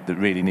changes that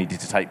really needed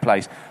to take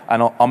place.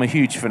 And I'm a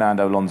huge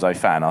Fernando Alonso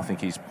fan. I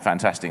think he's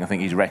fantastic. I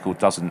think his record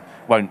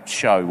won't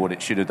show what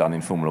it should have done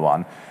in Formula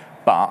One.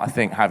 But I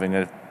think having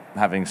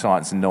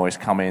Sainz and Norris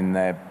come in,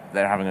 they're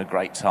having a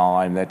great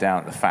time. They're down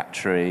at the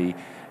factory.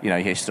 You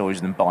hear stories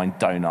of them buying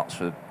donuts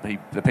for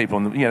the people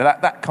on the,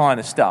 that kind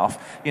of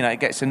stuff. It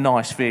gets a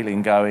nice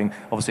feeling going.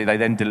 Obviously, they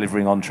then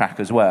delivering on track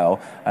as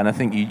well. And I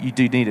think you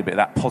do need a bit of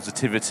that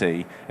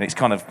positivity.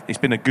 And it's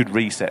been a good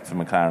reset for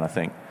McLaren, I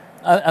think.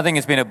 I think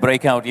it's been a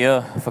breakout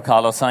year for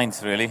Carlos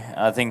Sainz, really.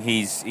 I think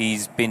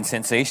he's been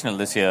sensational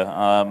this year.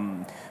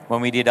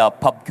 When we did our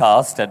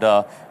pubcast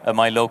at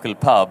my local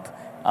pub,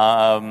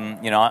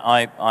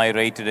 I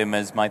rated him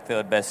as my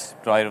third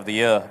best driver of the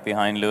year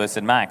behind Lewis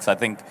and Max. I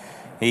think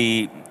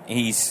he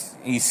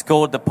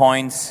scored the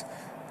points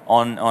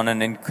on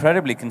an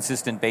incredibly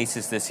consistent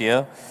basis this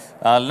year.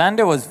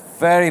 Lando was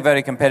very,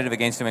 very competitive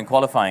against him in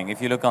qualifying.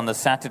 If you look on the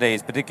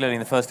Saturdays, particularly in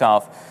the first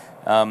half,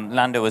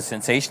 Lando was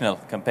sensational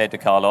compared to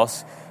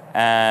Carlos.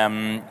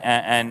 And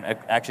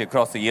actually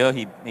across the year,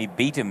 he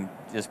beat him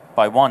just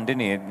by one, didn't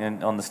he,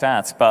 on the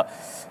stats? But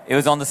it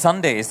was on the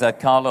Sundays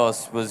that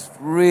Carlos was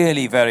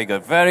really very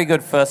good. Very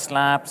good first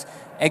laps,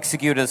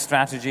 executed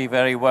strategy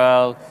very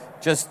well,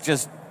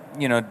 just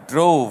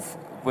drove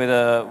with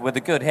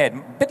a good head.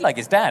 A bit like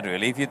his dad,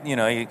 really.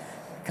 If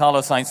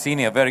Carlos Sainz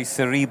Sr., very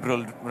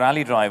cerebral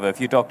rally driver.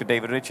 If you talk to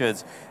David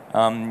Richards,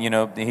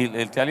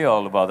 he'll tell you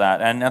all about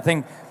that. And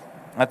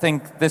I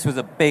think this was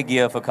a big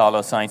year for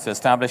Carlos Sainz to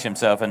establish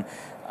himself. And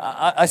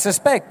I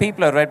suspect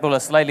people at Red Bull are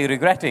slightly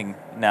regretting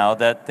now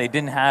that they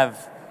didn't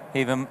have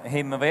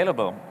him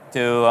available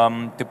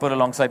to put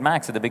alongside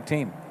Max at the big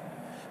team.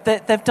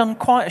 They've done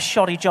quite a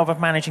shoddy job of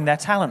managing their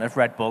talent at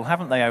Red Bull,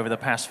 haven't they, over the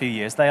past few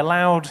years? They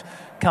allowed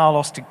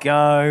Carlos to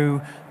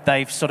go.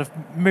 They've sort of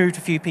moved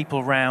a few people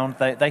around.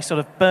 They sort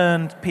of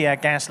burned Pierre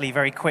Gasly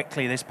very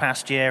quickly this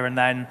past year, and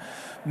then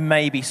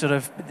maybe sort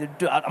of,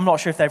 I'm not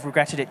sure if they've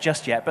regretted it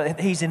just yet, but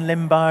he's in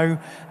limbo.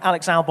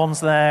 Alex Albon's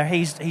there.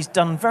 He's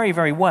done very,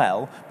 very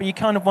well, but you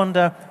kind of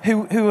wonder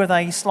who are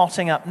they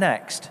slotting up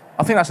next?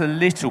 I think that's a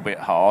little bit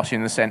harsh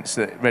in the sense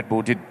that Red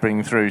Bull did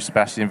bring through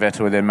Sebastian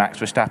Vettel and then Max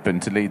Verstappen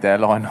to lead their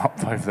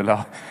lineup over the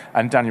last,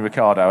 and Daniel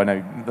Ricciardo. I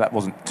know that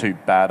wasn't too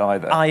bad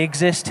either. I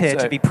exist here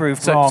to be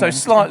proved wrong. So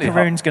slightly,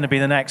 Karun's going to be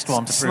the next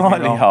one to prove slightly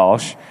me wrong.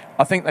 Harsh.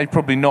 I think they've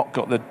probably not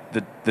got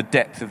the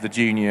depth of the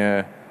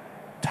junior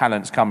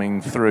talents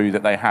coming through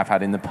that they have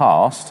had in the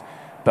past.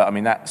 But I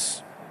mean,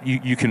 that's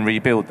you can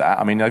rebuild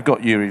that. I mean, they've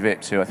got Yuri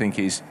Vips, who I think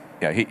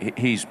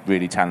he's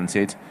really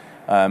talented.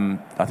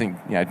 I think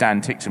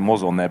Dan Tickton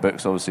was on their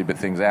books, obviously, but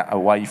things out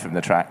away from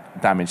the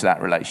track damaged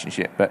that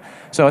relationship. But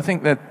so I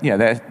think that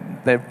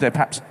they're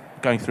perhaps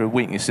going through a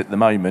weakness at the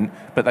moment,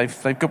 but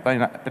they've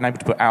been able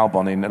to put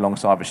Albon in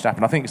alongside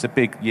Verstappen. I think it's a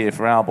big year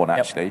for Albon,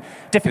 actually.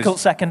 Yep. Difficult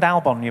second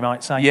Albon, you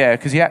might say. Yeah,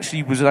 because he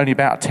actually was only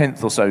about a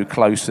tenth or so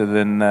closer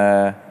than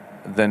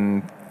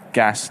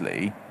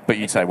Gasly. But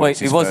you'd say, well, it's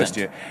his first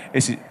year.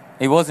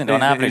 He wasn't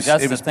on average.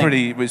 It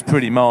was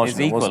pretty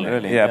marginal, equal, wasn't it?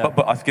 Really, yeah.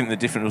 But I think the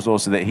difference was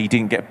also that he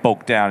didn't get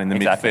bogged down in the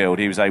midfield.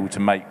 He was able to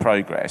make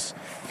progress.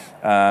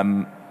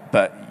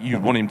 But you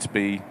want him to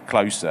be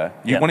closer.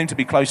 You want him to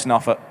be close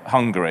enough at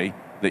Hungary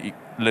that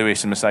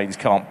Lewis and Mercedes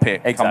can't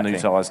pick come new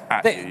tyres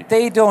at you.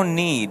 They don't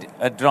need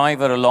a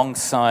driver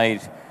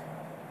alongside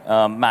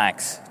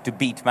Max to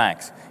beat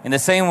Max. In the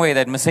same way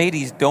that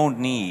Mercedes don't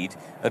need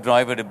a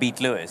driver to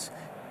beat Lewis.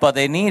 But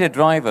they need a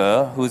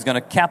driver who's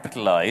going to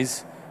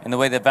capitalise in the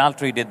way that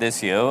Valtteri did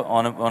this year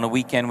on a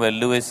weekend where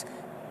Lewis,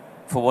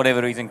 for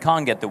whatever reason,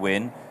 can't get the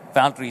win.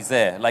 Valtteri's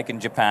there, like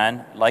in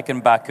Japan, like in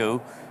Baku.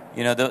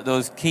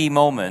 Those key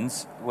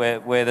moments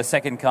where the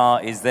second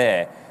car is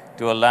there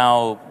to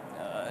allow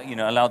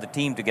the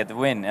team to get the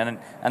win.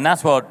 And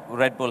that's what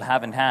Red Bull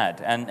haven't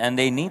had. And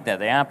they need that.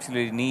 They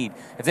absolutely need.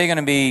 If they're going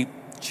to be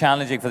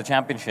challenging for the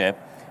championship,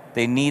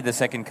 they need the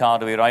second car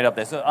to be right up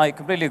there. So I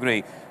completely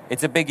agree.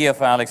 It's a big year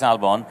for Alex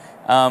Albon.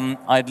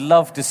 I'd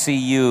love to see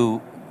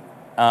you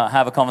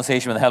have a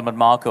conversation with Helmut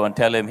Marko and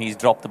tell him he's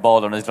dropped the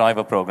ball on his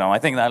driver program. I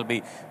think that'll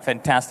be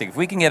fantastic. If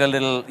we can get a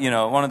little,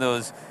 one of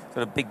those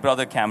sort of Big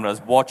Brother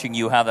cameras watching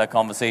you have that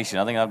conversation,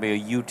 I think that'll be a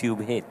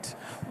YouTube hit.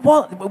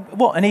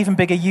 What an even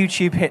bigger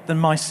YouTube hit than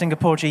my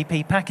Singapore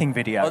GP packing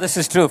video. Oh, this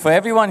is true. For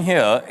everyone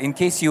here, in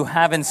case you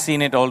haven't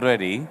seen it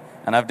already,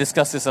 and I've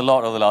discussed this a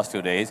lot over the last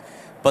 2 days,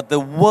 but the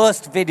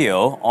worst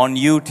video on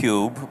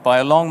YouTube by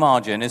a long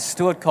margin is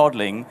Stuart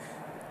Codling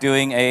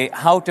doing a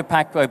how to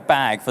pack a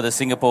bag for the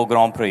Singapore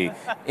Grand Prix.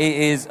 It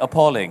is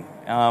appalling.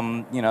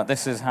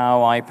 This is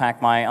how I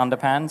pack my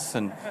underpants,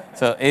 and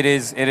so it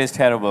is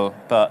terrible.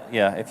 But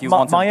yeah, if you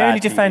want my only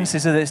defence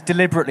is that it's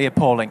deliberately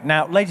appalling.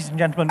 Now, ladies and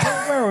gentlemen,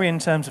 where are we in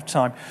terms of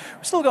time?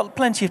 We've still got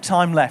plenty of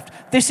time left.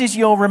 This is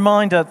your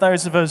reminder,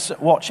 those of us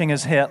watching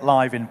us here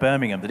live in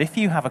Birmingham, that if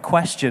you have a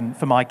question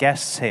for my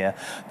guests here,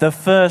 the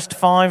first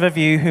 5 of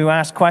you who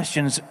ask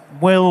questions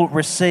will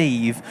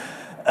receive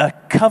a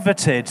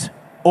coveted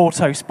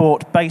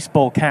Autosport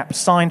baseball cap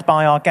signed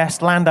by our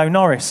guest Lando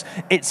Norris.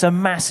 It's a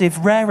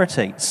massive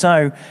rarity,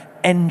 so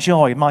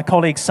enjoy. My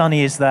colleague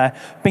Sunny is there,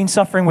 been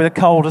suffering with a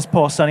cold as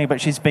poor Sunny,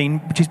 but she's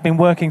been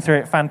working through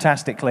it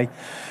fantastically.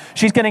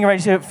 She's getting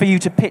ready for you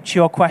to pitch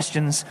your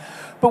questions,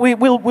 but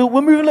we'll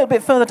move a little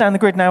bit further down the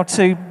grid now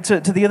to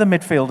the other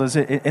midfielders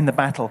in the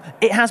battle.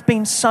 It has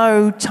been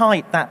so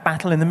tight, that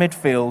battle in the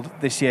midfield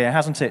this year,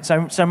 hasn't it? So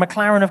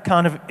McLaren have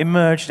kind of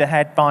emerged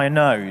ahead by a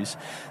nose.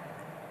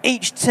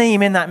 Each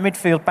team in that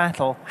midfield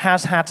battle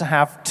has had to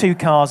have 2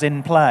 cars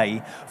in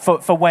play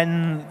for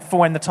when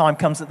the time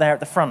comes that they're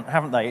at the front,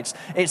 haven't they?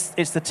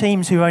 It's the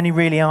teams who only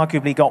really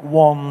arguably got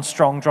one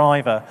strong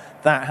driver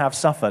that have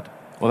suffered.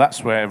 Well,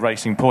 that's where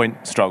Racing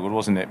Point struggled,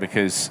 wasn't it?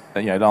 Because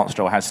Lance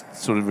Stroll has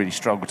sort of really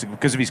struggled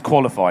because of his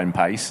qualifying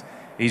pace.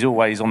 He's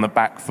always on the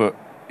back foot.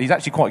 He's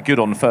actually quite good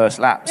on the first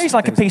laps. He's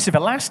like a piece of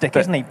elastic,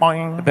 isn't he?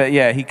 Boing. But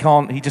yeah,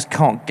 he just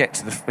can't get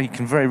to he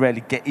can very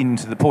rarely get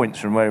into the points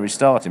from where he's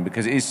starting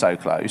because it is so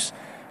close.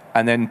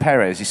 And then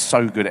Perez is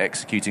so good at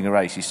executing a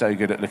race. He's so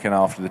good at looking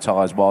after the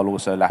tyres while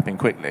also lapping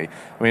quickly.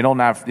 I mean, on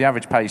the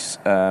average pace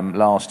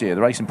last year,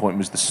 the Racing Point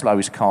was the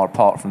slowest car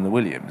apart from the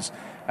Williams.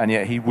 And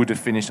yet he would have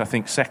finished, I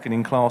think, second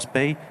in Class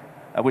B.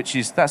 Which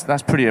is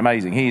that's pretty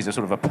amazing. He's a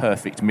sort of a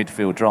perfect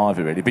midfield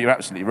driver, really. But you're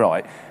absolutely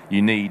right.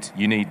 You need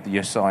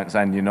your Sainz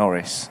and your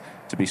Norris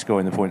to be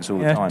scoring the points all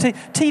the time.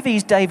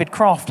 TV's David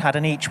Croft had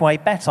an each-way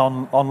bet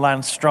on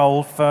Lance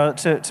Stroll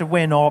to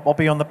win or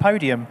be on the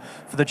podium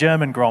for the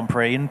German Grand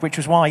Prix, and which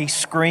was why he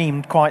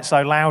screamed quite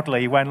so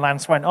loudly when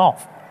Lance went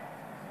off.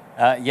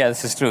 Yeah,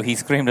 this is true. He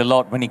screamed a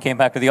lot when he came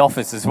back to the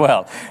office as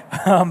well.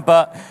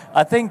 But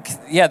I think,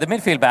 the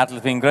midfield battle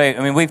has been great. I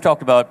mean, we've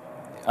talked about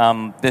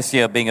this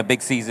year being a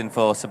big season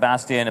for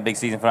Sebastian, a big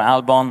season for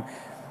Albon.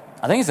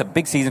 I think it's a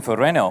big season for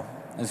Renault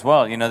as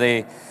well.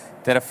 They're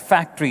a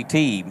factory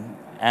team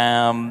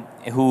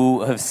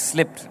who have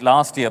slipped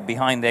last year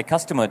behind their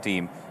customer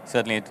team,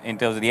 certainly in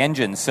terms of the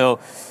engine. So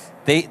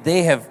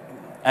they have,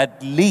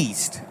 at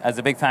least as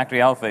a big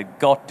factory outfit,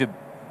 got to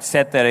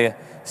set their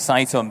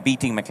sights on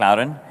beating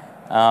McLaren.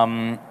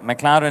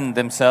 McLaren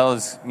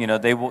themselves,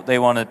 they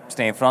want to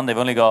stay in front. They've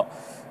only got,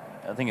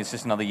 I think it's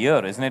just another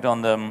year, isn't it,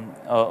 on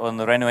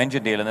the Renault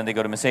engine deal, and then they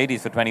go to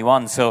Mercedes for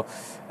 21. So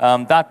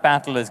that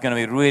battle is going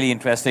to be really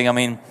interesting. I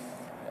mean,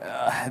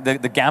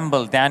 the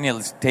gamble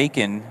Daniel's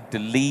taken to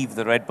leave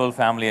the Red Bull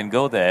family and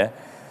go there.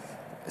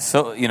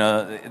 So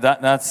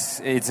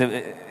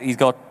he's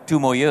got 2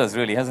 more years,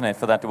 really, hasn't it,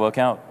 for that to work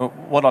out? Well,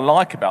 what I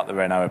like about the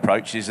Renault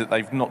approach is that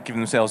they've not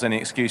given themselves any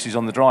excuses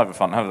on the driver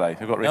front, have they?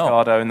 They've got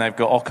Ricciardo and they've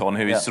got Ocon,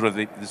 who is sort of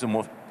the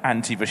more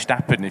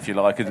anti-Verstappen, if you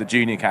like, of the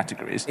junior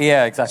categories.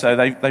 Yeah, exactly. So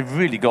they've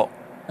really got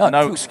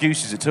no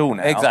excuses at all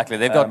now. Exactly.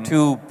 They've got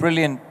 2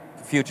 brilliant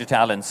future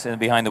talents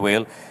behind the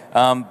wheel,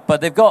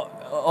 but they've got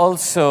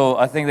also,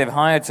 I think they've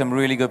hired some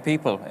really good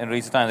people in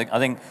recent times. I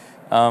think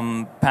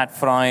Pat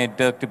Fry,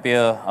 Dirk de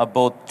Beer are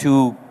both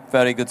 2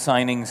 very good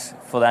signings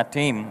for that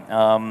team.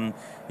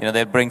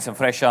 They'll bring some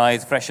fresh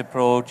eyes, fresh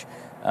approach.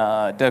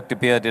 Dirk de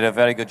Beer did a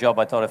very good job,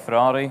 I thought, at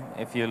Ferrari.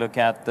 If you look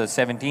at the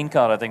 17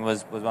 car, I think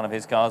was one of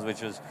his cars,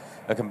 which was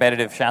a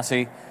competitive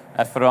chassis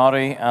at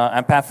Ferrari.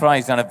 And Pat Fry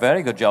has done a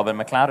very good job at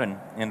McLaren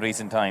in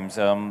recent times.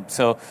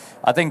 So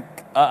I think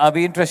I'll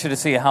be interested to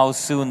see how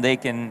soon they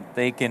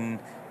can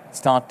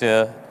start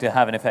to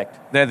have an effect.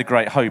 They're the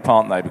great hope,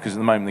 aren't they? Because at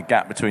the moment the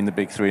gap between the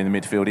big 3 and the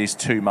midfield is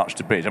too much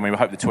to bridge. I mean, we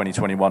hope the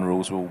 2021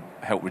 rules will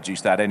help reduce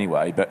that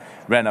anyway, but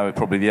Renault are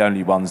probably the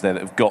only ones there that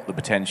have got the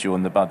potential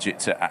and the budget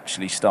to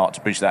actually start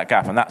to bridge that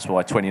gap, and that's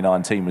why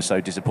 2019 was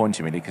so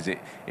disappointing, really, because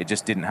it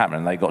just didn't happen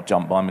and they got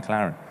jumped by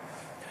McLaren.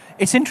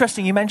 It's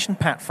interesting you mentioned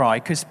Pat Fry,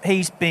 because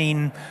he's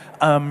been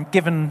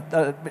given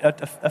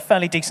a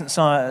fairly decent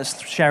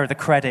share of the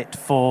credit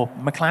for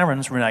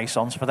McLaren's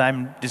renaissance, for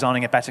them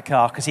designing a better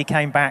car, because he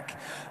came back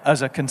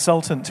as a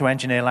consultant to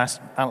engineer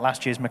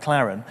last year's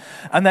McLaren.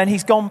 And then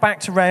he's gone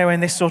back to Renault in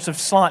this sort of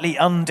slightly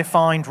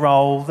undefined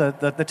role.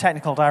 The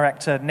technical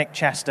director, Nick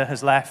Chester,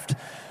 has left.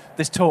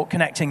 there's talk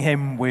connecting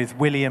him with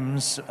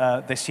Williams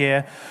this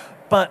year.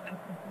 But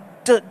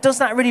does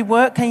that really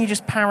work? Can you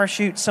just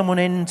parachute someone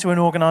into an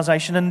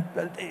organisation? And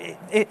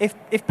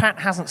if Pat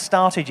hasn't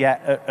started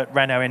yet at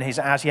Renault in his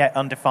as yet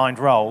undefined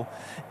role,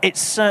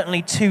 it's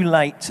certainly too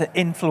late to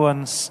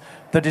influence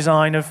the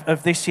design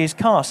of this year's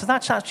car. So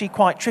that's actually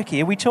quite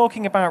tricky. Are we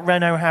talking about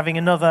Renault having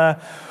another,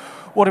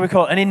 what do we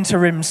call it, an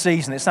interim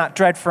season? It's that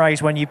dread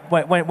phrase when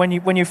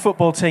your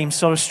football team's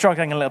sort of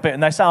struggling a little bit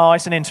and they say, oh,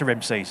 it's an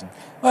interim season.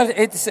 Well,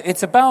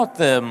 it's about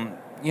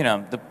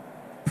the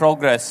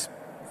progress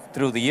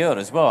through the year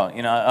as well.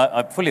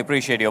 I fully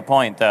appreciate your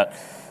point that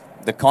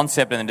the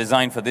concept and the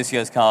design for this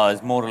year's car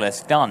is more or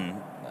less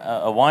done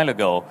a while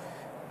ago.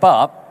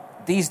 But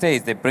these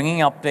days, they're bringing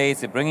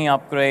updates, they're bringing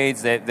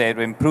upgrades, they're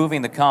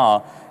improving the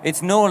car.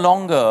 It's no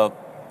longer,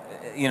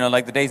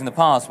 like the days in the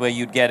past where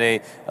you'd get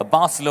a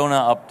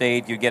Barcelona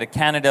update, you'd get a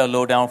Canada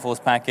low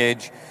downforce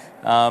package,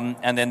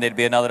 and then there'd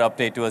be another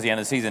update towards the end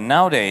of the season.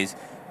 Nowadays,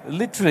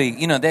 literally,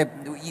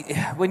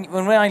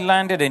 when I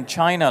landed in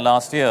China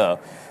last year,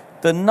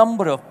 the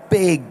number of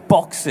big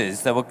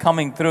boxes that were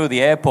coming through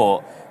the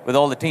airport with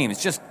all the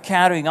teams, just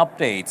carrying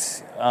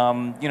updates,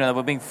 that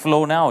were being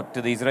flown out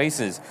to these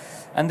races.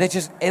 And they're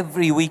just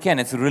every weekend.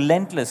 It's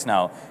relentless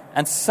now.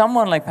 And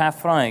someone like Pat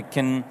Fry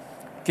can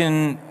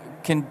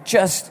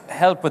just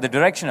help with the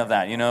direction of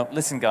that.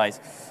 Listen, guys,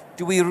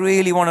 do we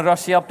really want to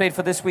rush the update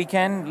for this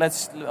weekend?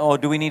 Or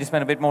do we need to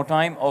spend a bit more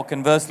time? Or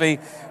conversely,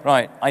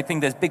 right, I think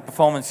there's big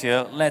performance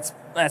here. Let's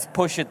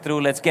push it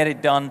through. Let's get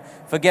it done.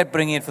 Forget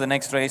bringing it for the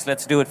next race.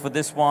 Let's do it for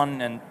this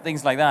one and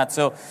things like that.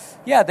 So,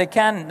 yeah, they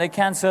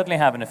can certainly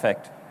have an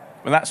effect.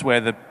 Well, that's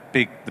where the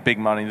big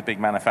money, the big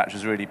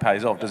manufacturers really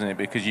pays off, doesn't it?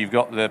 Because you've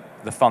got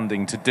the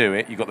funding to do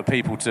it, you've got the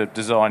people to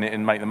design it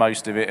and make the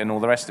most of it and all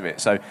the rest of it.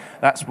 So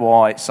that's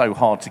why it's so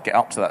hard to get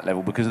up to that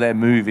level, because they're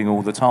moving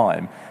all the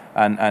time.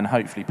 And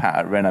hopefully Pat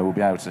at Renault will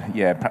be able to,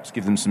 perhaps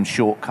give them some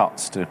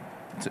shortcuts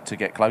to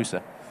get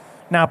closer.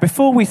 Now,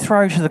 before we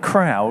throw to the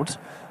crowd,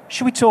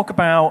 should we talk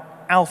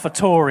about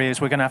AlphaTauri, as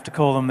we're going to have to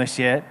call them this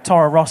year,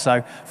 Toro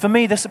Rosso? For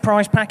me, the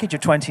surprise package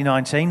of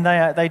 2019,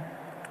 they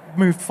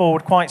moved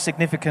forward quite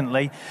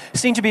significantly.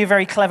 Seemed to be a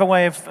very clever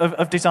way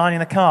of designing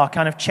the car,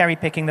 kind of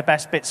cherry-picking the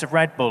best bits of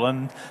Red Bull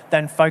and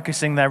then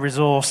focusing their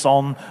resource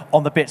on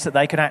the bits that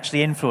they could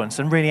actually influence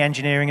and really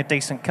engineering a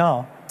decent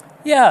car.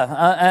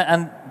 Yeah,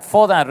 and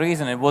for that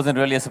reason, it wasn't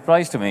really a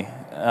surprise to me,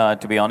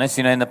 to be honest.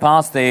 In the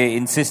past, they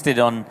insisted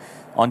on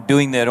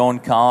doing their own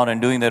car and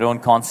doing their own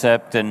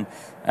concept and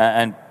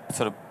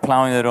sort of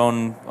plowing their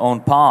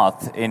own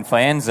path in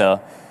Faenza,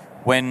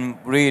 when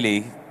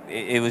really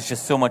it was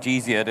just so much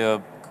easier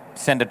to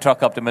send a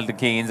truck up to Milton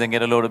Keynes and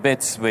get a load of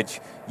bits, which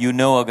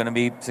are going to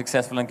be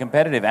successful and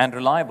competitive and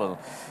reliable.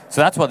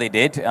 So that's what they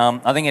did.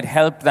 I think it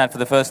helped that for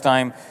the first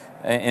time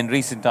in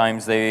recent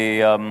times, they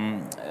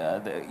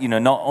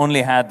not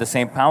only had the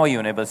same power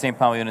unit, but the same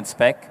power unit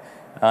spec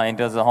in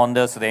terms of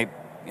Honda. So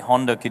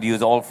Honda could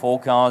use all four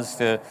cars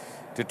to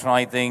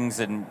try things.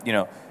 And,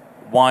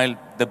 while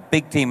the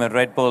big team at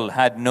Red Bull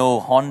had no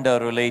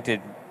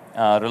Honda-related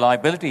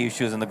reliability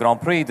issues in the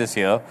Grand Prix this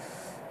year,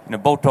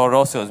 both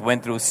Toro Rossos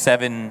went through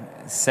seven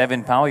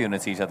power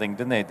units each, I think,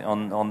 didn't they,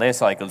 on their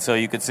cycle? So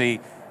you could see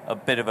a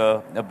bit of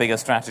a bigger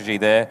strategy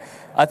there.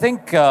 I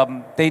think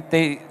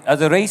they as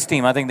a race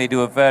team, I think they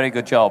do a very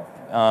good job.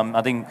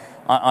 I think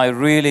I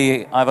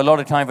have a lot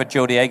of time for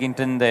Jody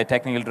Eggington, their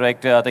technical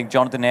director. I think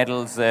Jonathan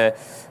Eddles, the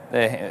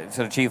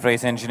sort of chief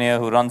race engineer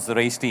who runs the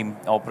race team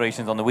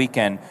operations on the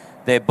weekend.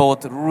 They're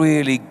both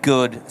really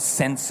good,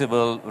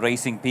 sensible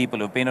racing people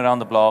who've been around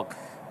the block.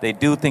 They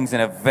do things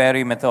in a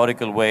very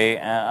methodical way.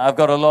 I've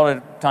got a lot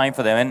of time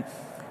for them.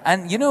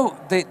 And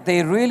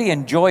they really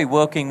enjoy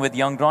working with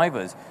young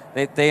drivers.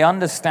 They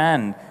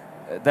understand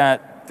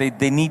that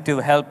they need to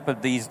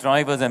help these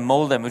drivers and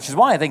mold them, which is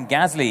why I think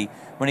Gasly,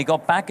 when he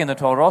got back in the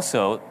Toro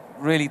Rosso,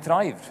 really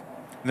thrived.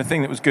 The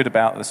thing that was good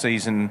about the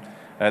season,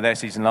 their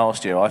season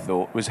last year, I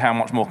thought, was how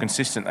much more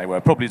consistent they were,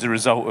 probably as a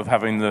result of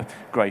having the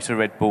greater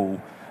Red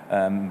Bull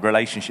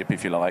relationship,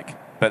 if you like.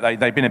 But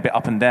they've been a bit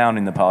up and down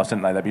in the past,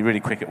 haven't they? They'd be really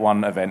quick at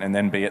one event and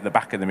then be at the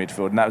back of the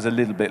midfield, and that was a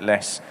little bit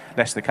less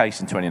the case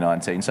in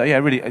 2019. So,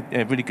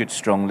 really good,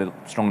 strong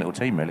little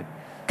team, really.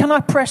 Can I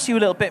press you a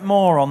little bit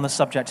more on the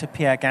subject of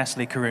Pierre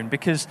Gasly, Karun?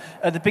 Because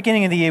at the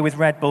beginning of the year with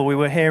Red Bull, we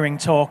were hearing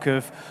talk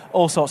of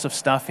all sorts of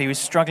stuff. He was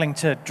struggling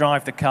to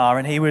drive the car,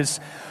 and he was...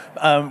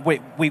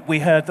 we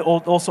heard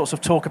all sorts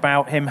of talk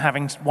about him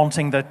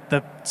wanting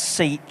the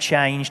seat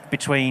changed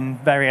between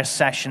various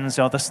sessions,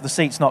 or the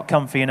seat's not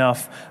comfy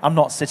enough, I'm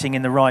not sitting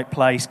in the right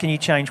place, can you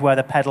change where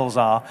the pedals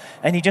are?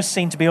 And he just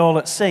seemed to be all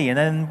at sea. And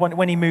then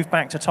when he moved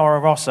back to Toro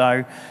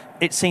Rosso,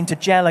 it seemed to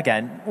gel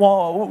again.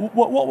 What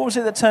was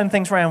it that turned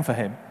things around for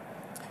him?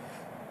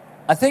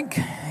 I think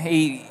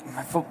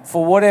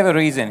for whatever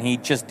reason, he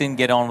just didn't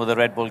get on with the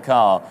Red Bull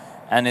car,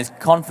 and his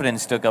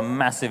confidence took a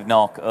massive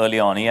knock early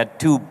on. He had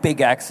two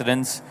big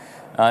accidents.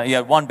 He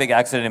had one big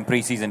accident in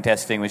pre-season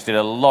testing, which did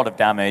a lot of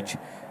damage.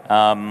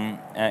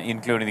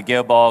 including the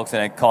gearbox,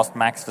 and it cost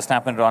Max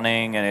Verstappen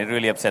running, and it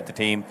really upset the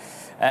team.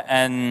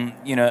 And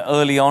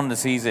early on in the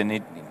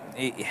season,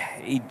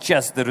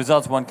 the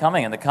results weren't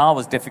coming, and the car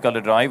was difficult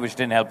to drive, which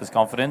didn't help his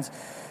confidence.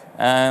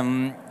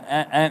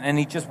 And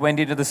he just went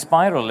into the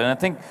spiral. And I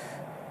think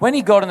when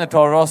he got in the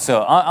Toro Rosso,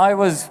 I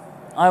was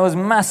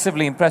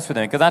massively impressed with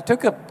him, because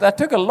that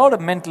took a lot of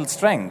mental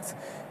strength.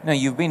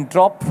 You've been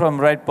dropped from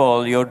Red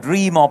Bull, your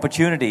dream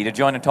opportunity to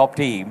join a top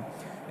team.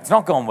 It's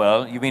not gone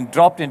well. You've been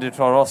dropped into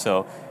Toro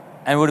Rosso,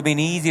 and it would have been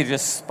easy to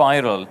just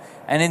spiral.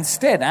 And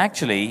instead,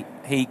 actually,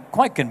 he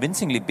quite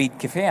convincingly beat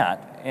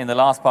Kvyat in the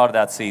last part of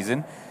that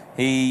season.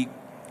 He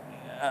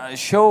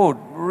showed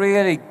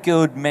really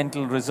good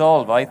mental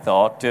resolve, I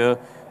thought, to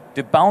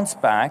bounce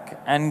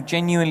back and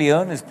genuinely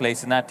earn his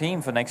place in that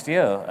team for next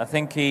year. I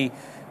think he,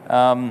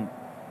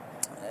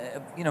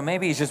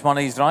 maybe he's just one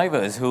of these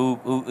drivers who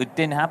it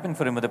didn't happen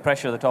for him with the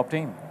pressure of the top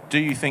team. Do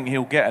you think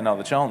he'll get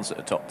another chance at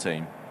a top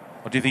team?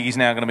 Or do you think he's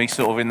now going to be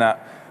sort of in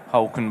that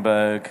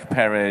Hülkenberg,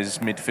 Perez,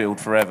 midfield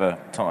forever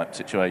type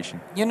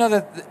situation?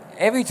 That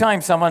every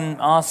time someone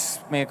asks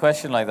me a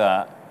question like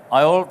that,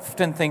 I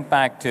often think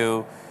back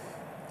to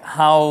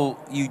how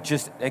you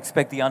just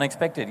expect the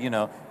unexpected.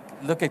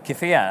 Look at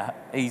Kvyat.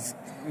 He's,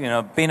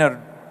 been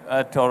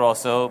a Toro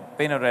Rosso,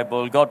 been a Red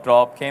Bull, got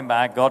dropped, came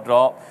back, got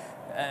dropped,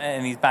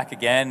 and he's back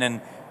again.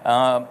 And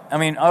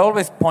I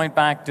always point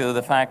back to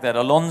the fact that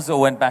Alonso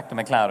went back to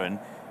McLaren.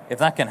 If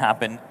that can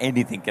happen,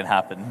 anything can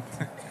happen.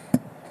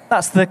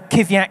 That's the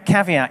Kvyat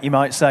caveat, you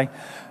might say.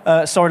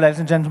 Sorry, ladies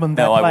and gentlemen.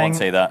 I won't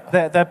say that.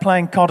 They're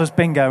playing Codder's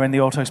Bingo in the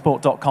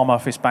Autosport.com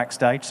office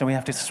backstage, so we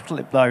have to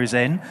slip those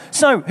in.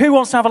 So, who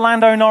wants to have a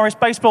Lando Norris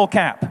baseball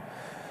cap?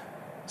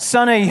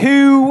 Sonny,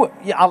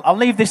 I'll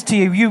leave this to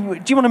you.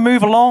 Do you want to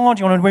move along, or do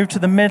you want to move to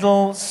the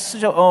middle?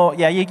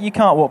 You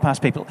can't walk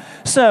past people.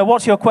 Sir,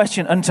 what's your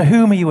question, and to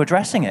whom are you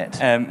addressing it?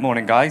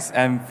 Morning, guys.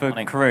 For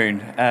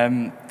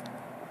Karun,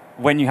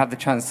 when you have the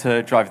chance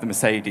to drive the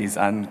Mercedes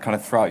and kind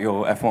of throughout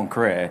your F1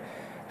 career,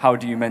 how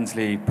do you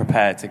mentally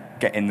prepare to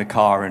get in the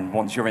car, and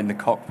once you're in the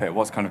cockpit,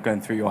 what's kind of going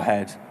through your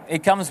head?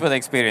 It comes with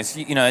experience.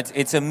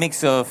 It's a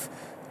mix of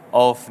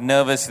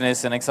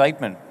nervousness and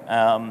excitement.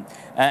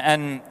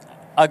 And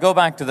I go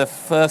back to the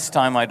first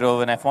time I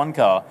drove an F1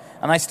 car,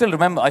 and I still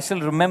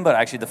remember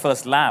actually the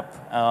first lap.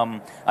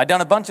 I'd done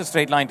a bunch of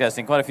straight line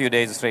testing, quite a few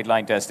days of straight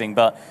line testing,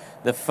 but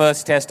the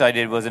first test I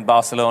did was in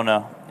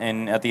Barcelona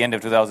at the end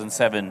of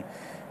 2007.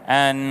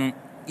 And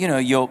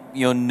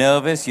you're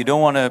nervous. You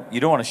don't want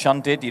to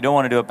shunt it. You don't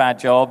want to do a bad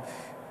job,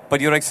 but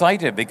you're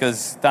excited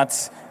because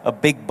that's a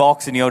big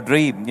box in your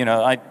dream.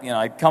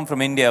 I come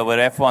from India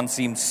where F1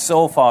 seemed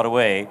so far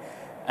away,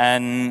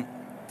 and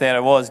there I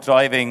was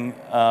driving.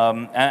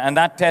 And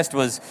that test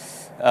was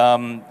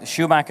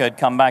Schumacher had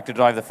come back to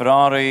drive the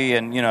Ferrari,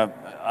 and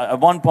at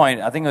one point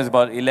I think it was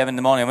about 11 in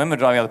the morning. I remember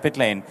driving out the pit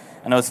lane,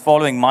 and I was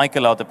following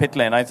Michael out the pit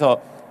lane. I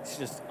thought, it's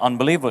just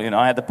unbelievable.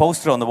 I had the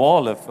poster on the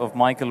wall of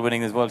Michael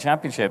winning this world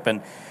championship.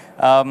 And,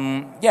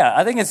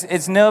 I think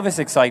it's nervous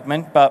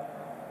excitement. But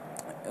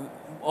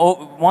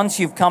once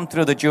you've come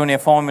through the junior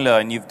formula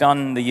and you've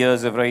done the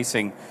years of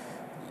racing,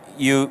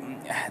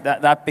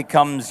 that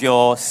becomes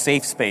your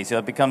safe space.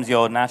 It becomes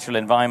your natural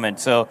environment.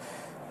 So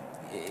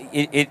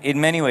in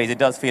many ways, it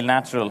does feel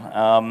natural.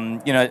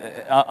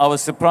 I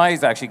was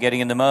surprised, actually,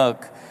 getting in the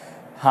Merc,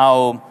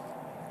 how...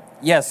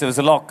 Yes, there was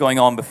a lot going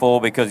on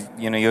before because,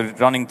 you're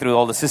running through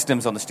all the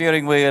systems on the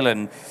steering wheel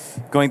and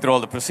going through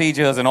all the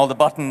procedures and all the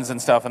buttons and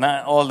stuff, and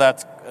all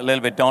that's a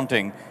little bit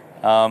daunting,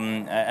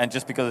 and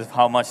just because of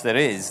how much there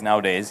is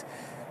nowadays.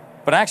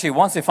 But actually,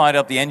 once they fire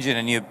up the engine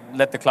and you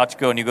let the clutch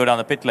go and you go down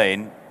the pit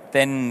lane,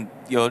 then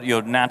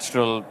your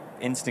natural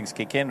instincts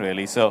kick in,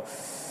 really. So,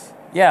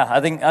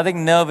 I think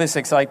nervous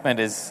excitement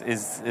is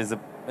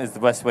the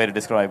best way to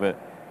describe it.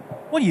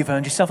 Well, you've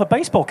earned yourself a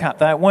baseball cap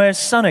there. Where's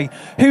Sonny?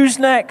 Who's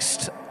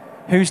next?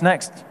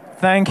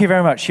 Thank you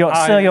very much.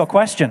 Sir, your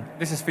question.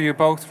 This is for you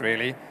both,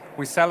 really.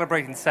 We're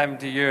celebrating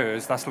 70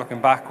 years. That's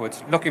looking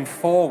backwards. Looking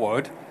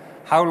forward,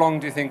 how long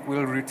do you think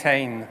we'll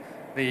retain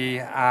the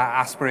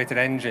aspirated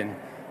engine?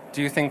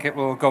 Do you think it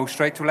will go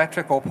straight to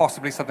electric or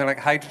possibly something like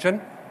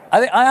hydrogen?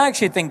 I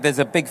actually think there's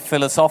a big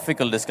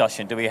philosophical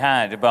discussion to be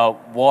had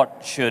about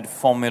what should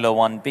Formula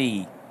One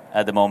be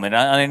at the moment.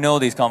 And I know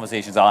these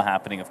conversations are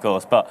happening, of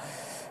course, but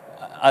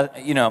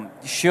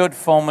should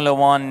Formula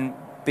One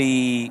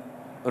be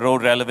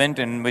road relevant,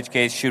 in which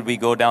case should we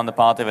go down the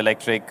path of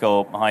electric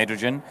or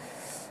hydrogen?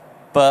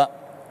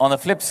 But on the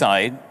flip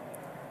side,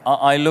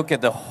 I look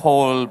at the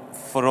whole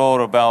furore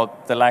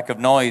about the lack of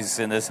noise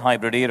in this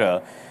hybrid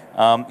era.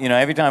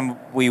 Every time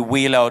we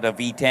wheel out a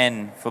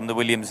V10 from the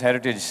Williams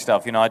Heritage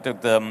stuff, I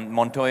took the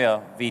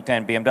Montoya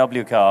V10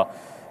 BMW car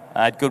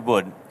at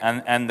Goodwood,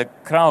 and the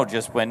crowd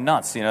just went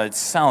nuts. It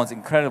sounds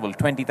incredible,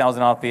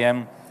 20,000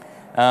 RPM,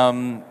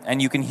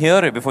 and you can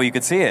hear it before you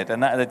could see it,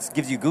 and that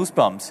gives you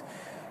goosebumps.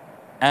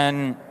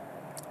 And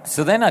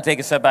so then I take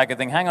a step back and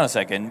think, hang on a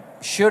second,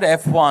 should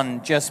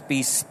F1 just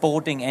be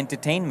sporting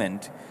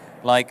entertainment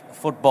like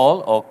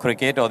football or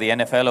cricket or the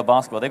NFL or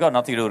basketball? They've got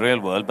nothing to do with the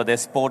real world, but they're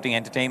sporting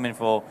entertainment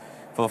for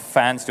for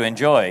fans to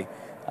enjoy.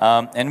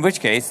 In which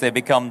case, they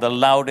become the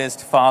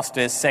loudest,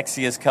 fastest,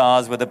 sexiest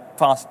cars with the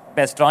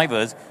best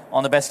drivers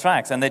on the best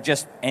tracks, and they're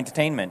just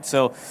entertainment.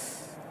 So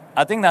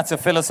I think that's a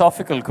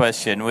philosophical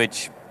question,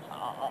 which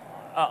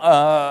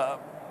I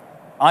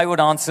would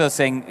answer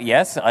saying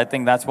yes. I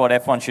think that's what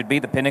F1 should be,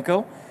 the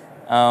pinnacle.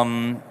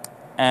 And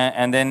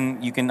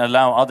then you can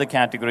allow other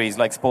categories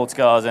like sports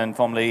cars and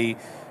Formula E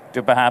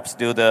to perhaps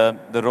do the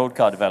road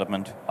car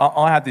development.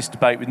 I had this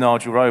debate with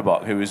Nigel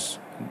Roebuck, who was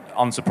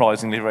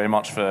unsurprisingly very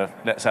much for,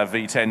 let's have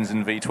V10s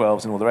and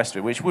V12s and all the rest of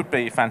it, which would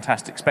be a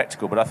fantastic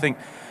spectacle. But I think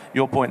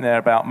your point there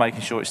about making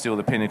sure it's still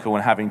the pinnacle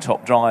and having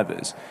top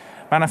drivers,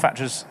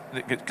 manufacturers,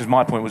 because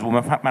my point was,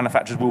 well,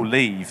 manufacturers will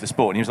leave the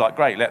sport. And he was like,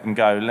 great, let them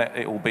go. Let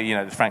it all be,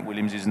 the Frank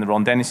Williamses and the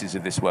Ron Dennises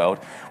of this world,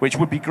 which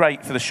would be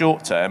great for the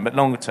short term. But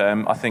longer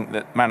term, I think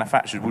that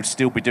manufacturers would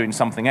still be doing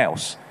something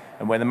else.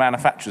 And where the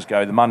manufacturers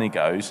go, the money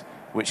goes,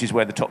 which is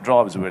where the top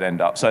drivers would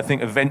end up. So I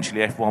think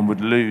eventually F1 would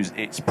lose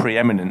its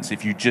preeminence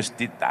if you just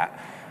did that.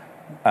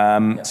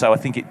 So I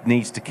think it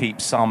needs to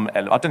keep some...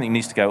 I don't think it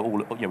needs to go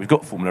all... we've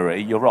got Formula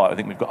E, you're right. I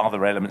think we've got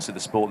other elements of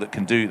the sport that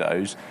can do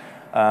those.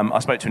 I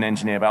spoke to an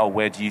engineer about,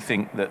 where do you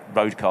think that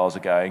road cars are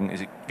going? Is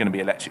it going to be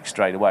electric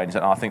straight away? And he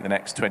said, I think the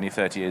next 20,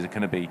 30 years are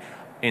going to be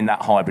in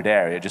that hybrid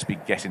area, just be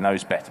getting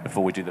those better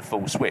before we do the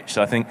full switch.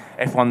 So I think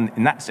F1,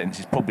 in that sense,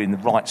 is probably in the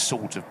right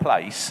sort of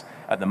place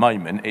at the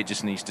moment. It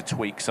just needs to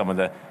tweak some of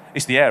the...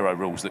 It's the aero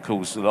rules that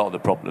cause a lot of the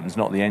problems,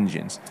 not the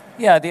engines.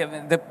 Yeah,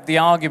 the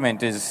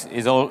argument is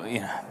all...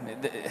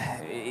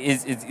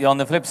 is on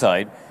the flip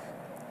side,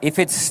 if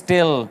it's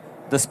still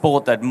the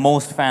sport that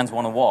most fans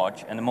want to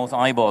watch and the most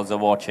eyeballs are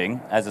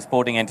watching as a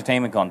sporting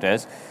entertainment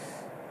contest,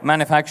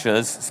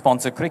 manufacturers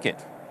sponsor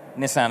cricket.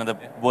 Nissan are the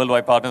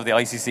worldwide partner of the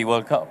ICC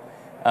World Cup.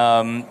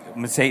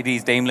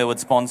 Mercedes, Daimler would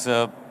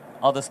sponsor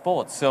other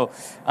sports. So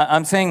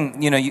I'm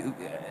saying,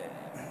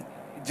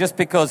 just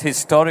because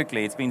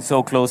historically it's been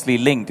so closely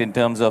linked in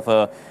terms of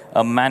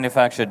a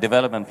manufacturer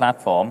development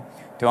platform,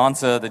 to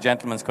answer the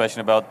gentleman's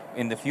question about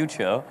in the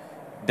future,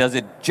 does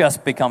it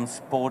just become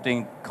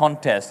sporting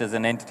contest as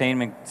an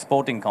entertainment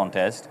sporting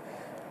contest?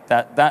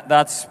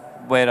 That's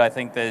where I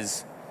think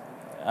there's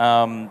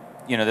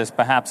there's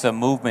perhaps a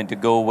movement to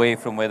go away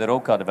from where the road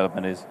car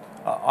development is.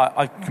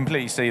 I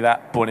completely see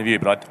that point of view,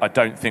 but I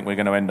don't think we're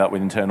going to end up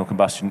with internal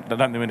combustion. I don't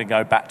think we're going to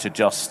go back to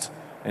just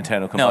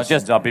internal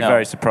combustion. I'd be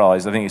very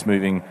surprised. I think it's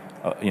moving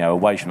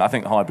away from that. I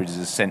think hybrid is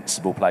a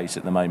sensible place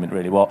at the moment,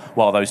 really,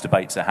 while those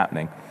debates are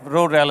happening.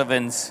 Road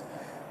relevance,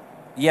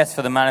 yes,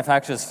 for the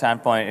manufacturer's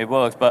standpoint, it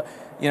works, but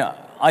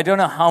I don't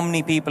know how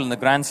many people in the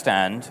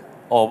grandstand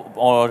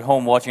or at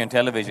home watching on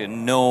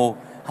television know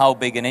how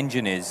big an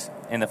engine is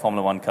in the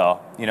Formula One car.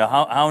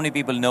 How many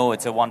people know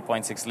it's a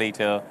 1.6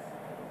 litre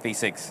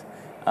V6?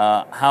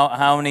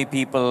 How many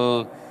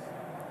people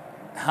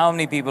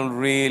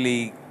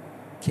really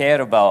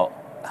care about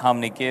how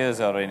many gears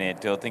are in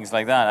it or things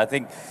like that? I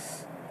think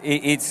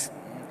it's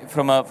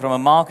from a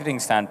marketing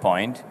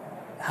standpoint,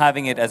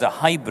 having it as a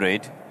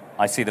hybrid,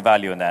 I see the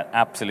value in that,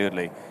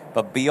 absolutely.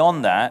 But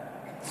beyond that,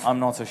 I'm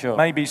not so sure.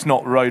 Maybe it's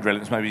not road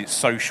relevance, maybe it's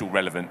social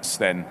relevance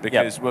then,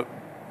 because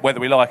whether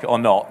we like it or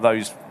not,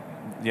 those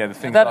the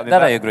things that like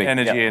that I agree.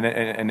 Energy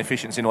and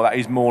efficiency and all that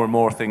is more and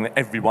more a thing that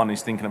everyone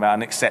is thinking about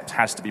and accepts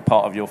has to be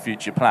part of your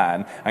future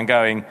plan. And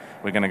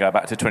we're going to go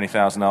back to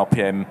 20,000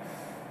 RPM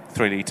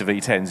 3-litre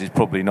V10s is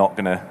probably not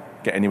going to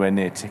get anywhere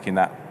near ticking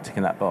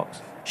that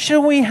box.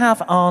 Shall we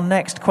have our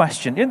next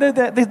question?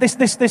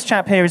 This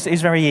chap here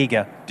is very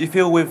eager. Do you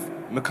feel with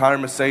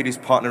McLaren Mercedes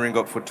partnering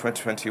up for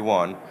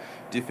 2021,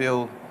 do you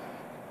feel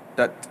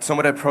that some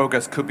of their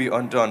progress could be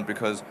undone?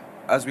 Because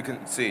as we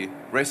can see,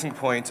 Racing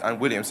Point and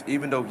Williams,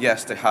 even though,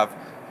 yes, they have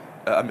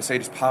a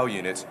Mercedes power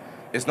unit,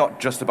 it's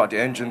not just about the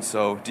engine.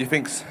 So do you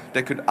think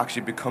they could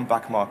actually become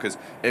back markers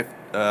if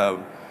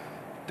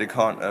they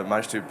can't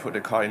manage to put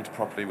the car into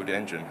properly with the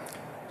engine?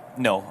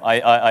 No,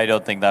 I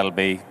don't think that'll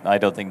be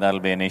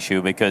an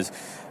issue, because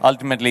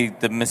ultimately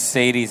the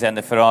Mercedes and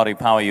the Ferrari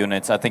power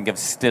units, I think, have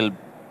still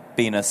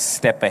been a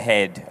step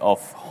ahead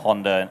of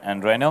Honda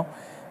and Renault.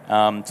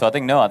 So I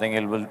think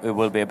it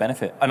will be a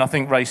benefit. And I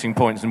think Racing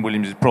Point's and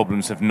Williams'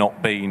 problems have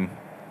not been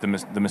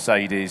the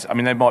Mercedes. I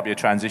mean, there might be a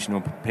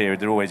transitional period.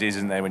 There always is,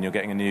 isn't there, when you're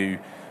getting a new,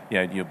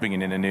 you're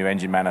bringing in a new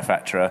engine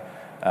manufacturer.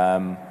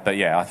 But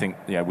I think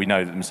we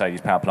know that the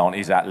Mercedes power plant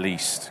is at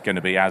least going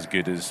to be as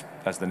good as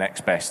the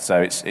next best.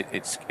 So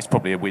it's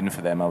probably a win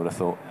for them, I would have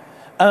thought.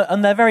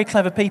 And they're very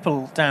clever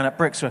people down at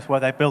Brixworth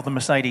where they build the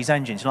Mercedes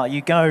engines. Like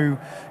you go,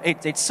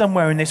 it's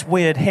somewhere in this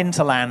weird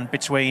hinterland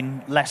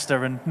between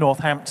Leicester and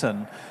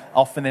Northampton,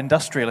 off an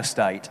industrial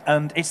estate,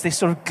 and it's this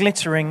sort of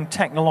glittering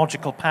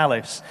technological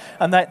palace.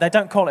 And they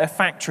don't call it a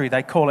factory;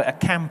 they call it a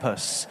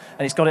campus.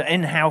 And it's got an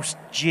in-house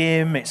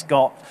gym. It's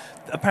got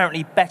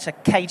apparently better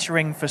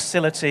catering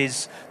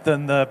facilities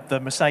than the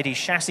Mercedes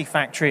chassis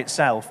factory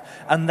itself,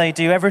 and they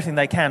do everything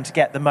they can to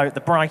get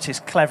the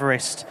brightest,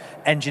 cleverest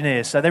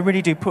engineers. So they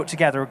really do put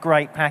together a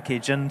great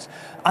package, and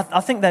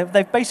I think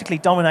they've basically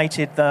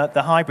dominated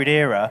the hybrid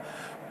era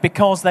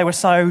because they were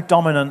so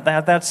dominant, they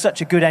had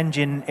such a good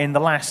engine in the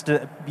last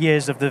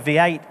years of the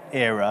V8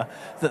 era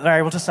that they're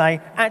able to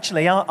say,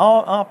 actually,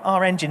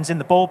 our engine's in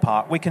the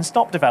ballpark. We can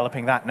stop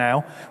developing that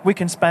now. We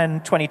can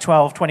spend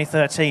 2012,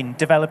 2013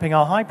 developing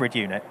our hybrid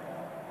unit.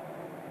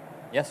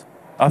 Yes.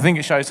 I think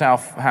it shows how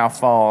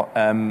far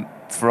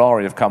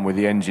Ferrari have come with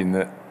the engine,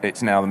 that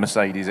it's now the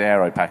Mercedes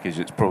Aero package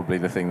that's probably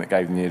the thing that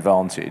gave them the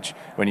advantage.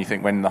 When you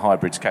think when the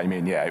hybrids came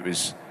in, it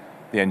was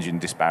the engine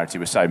disparity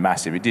was so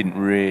massive, it didn't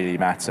really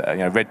matter.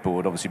 Red Bull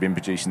had obviously been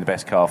producing the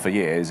best car for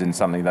years, and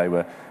suddenly they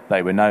were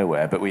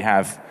nowhere. But we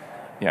have,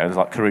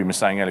 like Karun was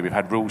saying earlier, we've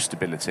had rule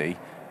stability,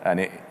 and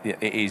it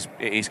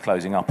is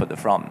closing up at the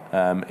front.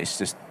 It's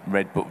just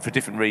Red Bull, for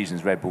different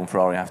reasons, Red Bull and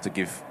Ferrari have to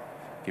give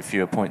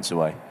fewer points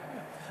away.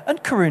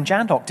 And Karun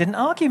Jandok didn't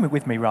argue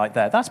with me right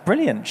there. That's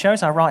brilliant.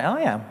 Shows how right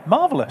I am.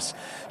 Marvellous.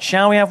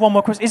 Shall we have one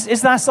more question?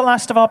 Is that the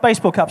last of our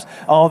baseball cups?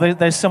 Oh,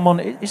 there's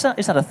someone. Is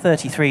that a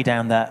 33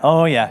 down there?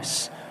 Oh,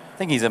 yes. I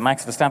think he's a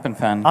Max Verstappen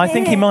fan. I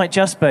think he might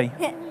just be.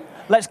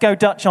 Let's go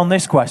Dutch on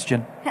this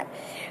question.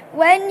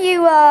 When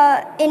you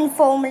were in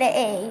Formula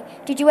E,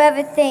 did you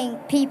ever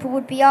think people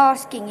would be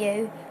asking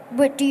you,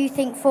 do you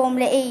think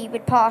Formula E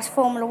would pass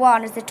Formula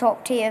 1 as the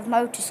top tier of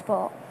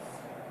motorsport?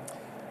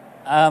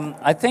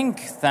 I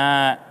think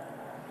that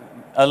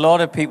a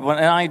lot of people,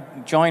 and I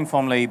joined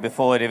Formula E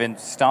before it even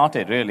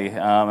started, really,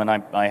 and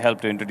I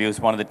helped to introduce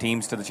one of the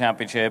teams to the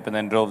championship and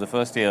then drove the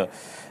first year.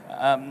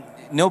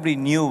 Nobody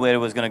knew where it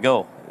was going to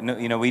go.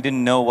 We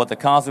didn't know what the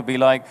cars would be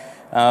like.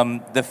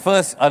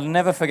 I'll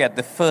never forget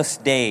the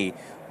first day.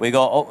 We've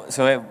all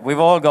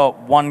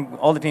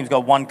the teams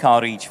got one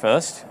car each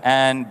first,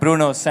 and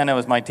Bruno Senna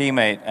was my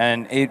teammate,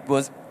 and it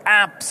was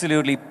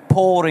absolutely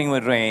pouring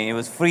with rain. It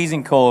was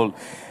freezing cold.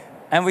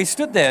 And we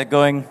stood there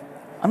going,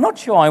 I'm not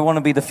sure I want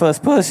to be the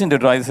first person to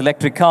drive this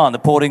electric car in the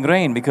pouring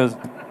rain because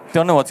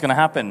don't know what's going to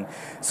happen.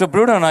 So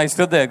Bruno and I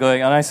stood there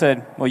going, and I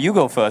said, well, you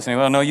go first. And he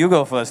went, no, you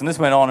go first. And this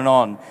went on and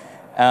on.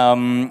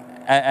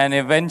 And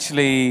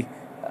eventually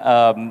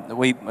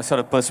we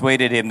sort of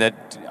persuaded him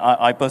that,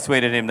 I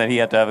persuaded him that he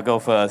had to have a go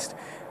first.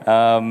 It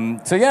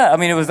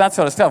was that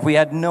sort of stuff. We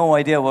had no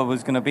idea what it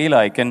was going to be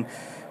like. And,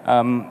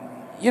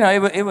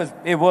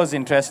 it was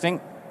interesting.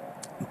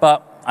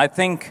 But I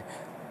think,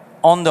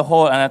 on the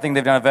whole, and I think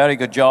they've done a very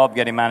good job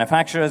getting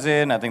manufacturers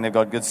in. I think they've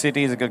got good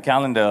cities, a good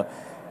calendar.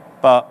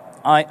 But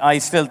I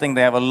still think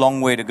they have a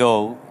long way to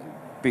go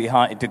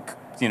behind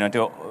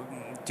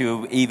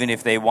to even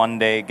if they one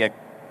day get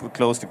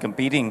close to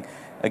competing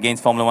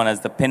against Formula One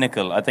as the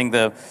pinnacle. I think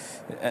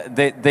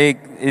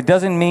it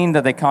doesn't mean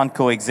that they can't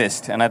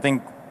coexist. And I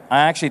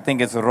actually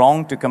think it's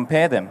wrong to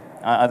compare them.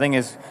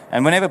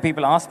 And whenever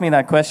people ask me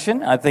that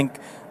question, I think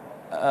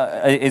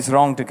it's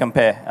wrong to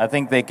compare. I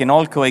think they can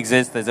all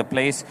coexist. There's a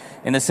place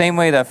in the same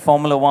way that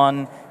Formula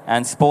One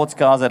and sports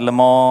cars at Le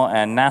Mans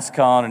and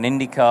NASCAR and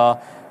IndyCar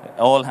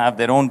all have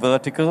their own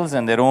verticals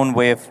and their own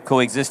way of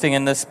coexisting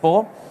in this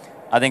sport.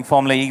 I think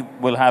Formula E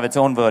will have its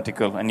own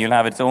vertical and you'll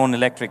have its own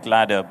electric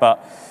ladder.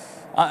 But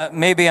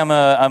maybe I'm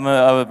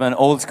an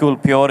old school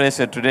purist,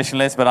 a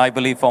traditionalist, but I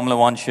believe Formula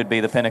One should be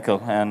the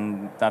pinnacle,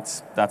 and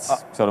that's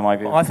sort of my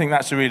view. I think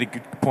that's a really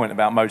good point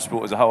about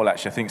motorsport as a whole,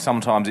 actually. I think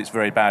sometimes it's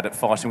very bad at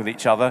fighting with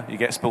each other. You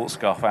get sports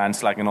car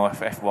fans slagging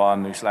off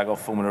F1, who slag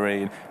off Formula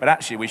E, but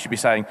actually we should be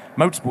saying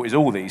motorsport is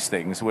all these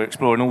things. We're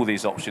exploring all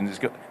these options. It's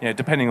got,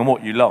 depending on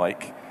what you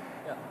like.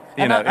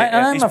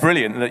 It's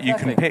brilliant that you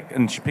can pick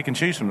and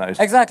choose from those.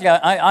 Exactly.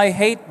 I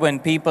hate when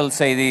people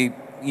say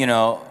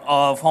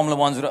Formula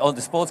One's,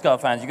 the sports car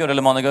fans, you go to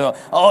Le Mans and go,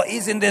 oh,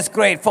 isn't this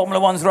great? Formula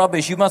One's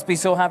rubbish. You must be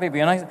so happy.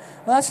 And I said,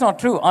 well, that's not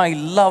true. I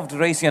loved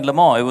racing at Le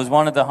Mans. It was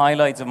one of the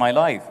highlights of my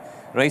life,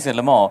 racing at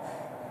Le Mans.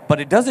 But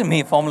it doesn't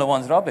mean Formula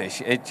One's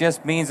rubbish. It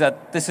just means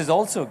that this is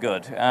also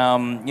good.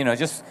 And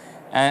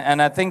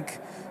I think,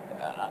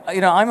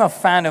 I'm a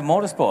fan of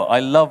motorsport. I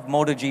love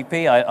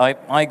MotoGP.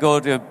 I go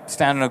to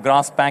stand on a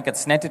grass bank at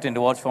Snetterton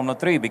to watch Formula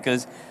 3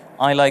 because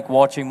I like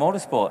watching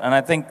motorsport. And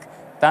I think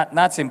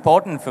that's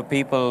important for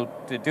people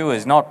to do,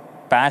 is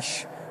not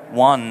bash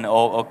one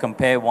or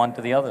compare one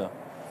to the other.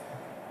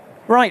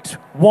 Right,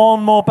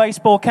 one more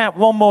baseball cap,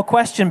 one more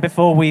question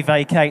before we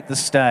vacate the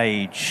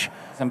stage.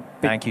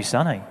 Thank you,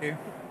 Sonny.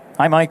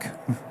 Hi, Mike.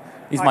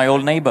 He's my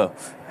old neighbour.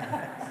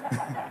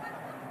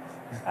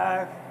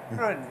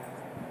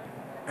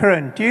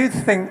 Karun, do you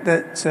think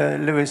that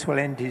Lewis will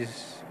end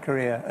his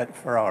career at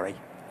Ferrari?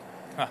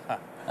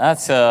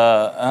 That's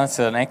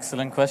an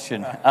excellent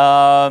question.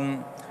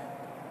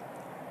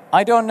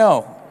 I don't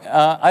know.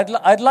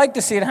 I'd like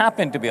to see it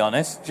happen, to be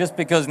honest, just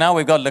because now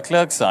we've got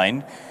Leclerc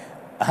signed.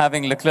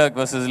 Having Leclerc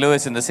versus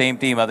Lewis in the same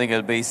team, I think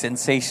it'll be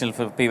sensational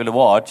for people to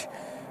watch.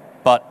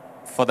 But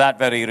for that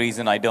very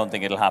reason, I don't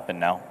think it'll happen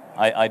now.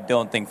 I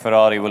don't think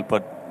Ferrari will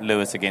put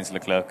Lewis against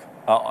Leclerc.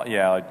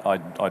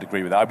 I'd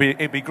agree with that.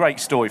 It'd be a great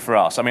story for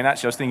us. I mean,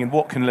 actually, I was thinking,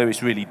 what can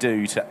Lewis really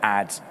do to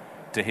add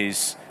to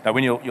his... Now,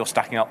 when you're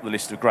stacking up the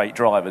list of great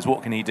drivers,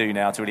 what can he do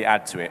now to really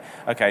add to it?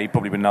 Okay, he'd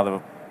probably win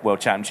another World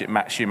Championship,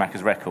 Max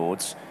Schumacher's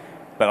records.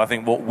 But I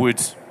think what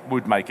would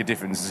would make a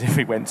difference is if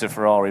he went to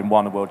Ferrari and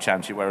won a World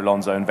Championship where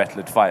Alonso and Vettel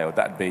had failed.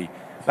 That'd be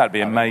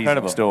an amazing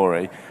incredible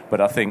story.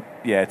 But I think,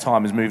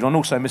 time has moved on.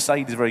 Also,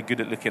 Mercedes are very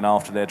good at looking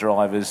after their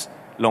drivers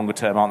longer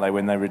term, aren't they,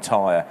 when they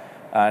retire?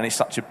 And it's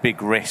such a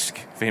big risk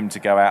for him to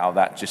go out of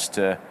that just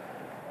to...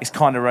 It's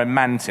kind of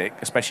romantic,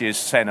 especially as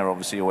Senna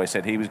obviously always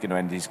said he was going to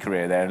end his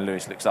career there, and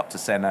Lewis looks up to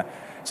Senna.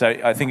 So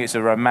I think it's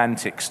a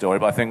romantic story,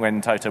 but I think when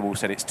Toto Wolff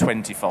said it's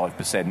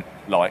 25%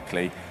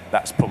 likely,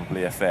 that's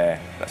probably a fair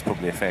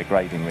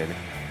grading, really.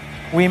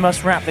 We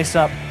must wrap this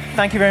up.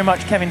 Thank you very much,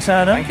 Kevin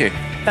Turner. Thank you.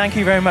 Thank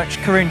you very much,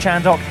 Karun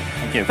Chandhok.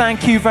 Thank you.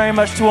 Thank you very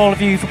much to all of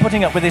you for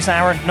putting up with this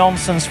arrant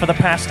nonsense for the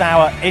past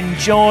hour.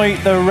 Enjoy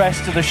the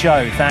rest of the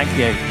show. Thank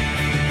you.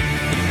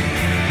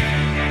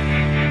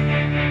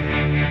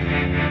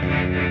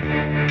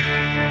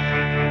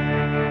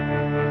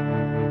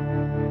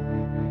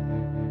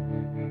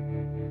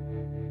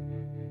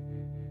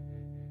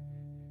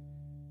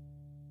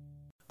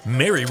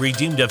 Mary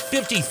redeemed a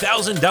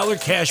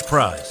 $50,000 cash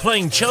prize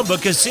playing Chumba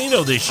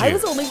Casino this year. I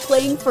was only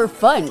playing for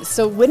fun,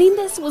 so winning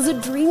this was a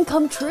dream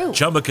come true.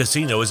 Chumba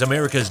Casino is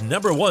America's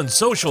 #1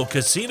 social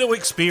casino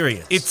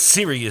experience. It's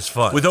serious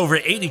fun. With over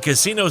 80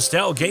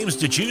 casino-style games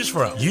to choose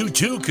from, you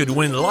too could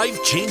win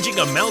life-changing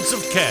amounts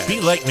of cash. Be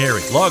like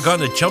Mary. Log on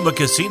to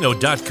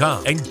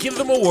ChumbaCasino.com and give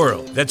them a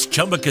whirl. That's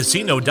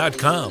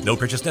ChumbaCasino.com. No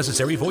purchase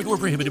necessary. Void where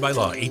prohibited by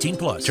law. 18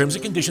 plus. Terms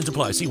and conditions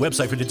apply. See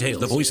website for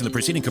details. The voice in the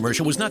preceding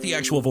commercial was not the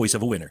actual voice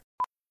of a winner.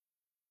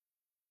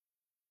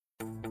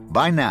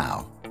 By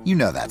now, you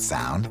know that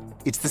sound.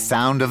 It's the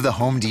sound of the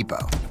Home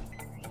Depot.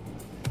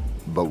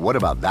 But what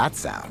about that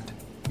sound?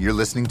 You're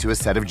listening to a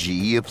set of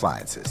GE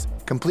appliances,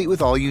 complete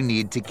with all you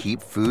need to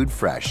keep food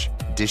fresh,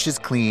 dishes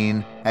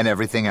clean, and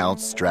everything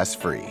else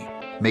stress-free.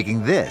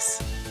 Making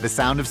this the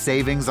sound of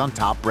savings on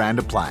top brand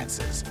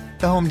appliances.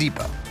 The Home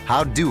Depot.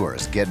 How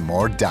doers get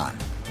more done.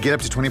 Get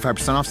up to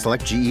 25% off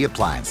select GE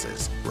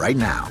appliances right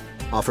now.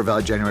 Offer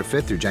valid January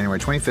 5th through January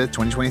 25th,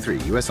 2023.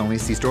 U.S. only.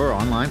 See store or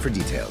online for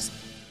details.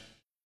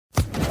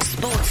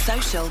 Sports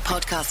Social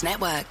Podcast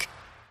Network.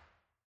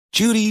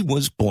 Judy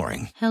was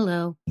boring.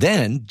 Hello.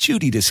 Then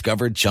Judy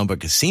discovered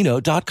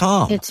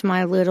ChumbaCasino.com. It's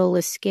my little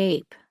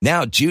escape.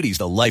 Now Judy's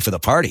the life of the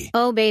party.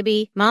 Oh,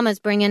 baby, mama's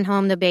bringing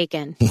home the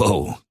bacon.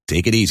 Whoa,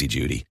 take it easy,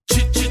 Judy.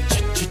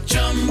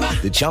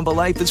 The Chumba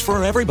life is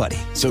for everybody.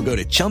 So go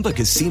to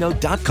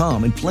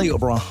ChumbaCasino.com and play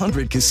over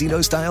 100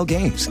 casino-style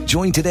games.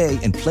 Join today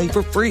and play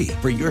for free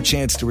for your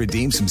chance to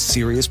redeem some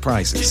serious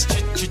prizes.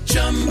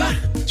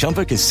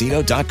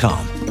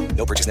 ChumbaCasino.com.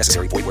 No purchase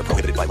necessary. Void where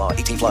prohibited by law.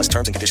 18 plus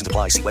terms and conditions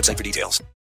apply. See website for details.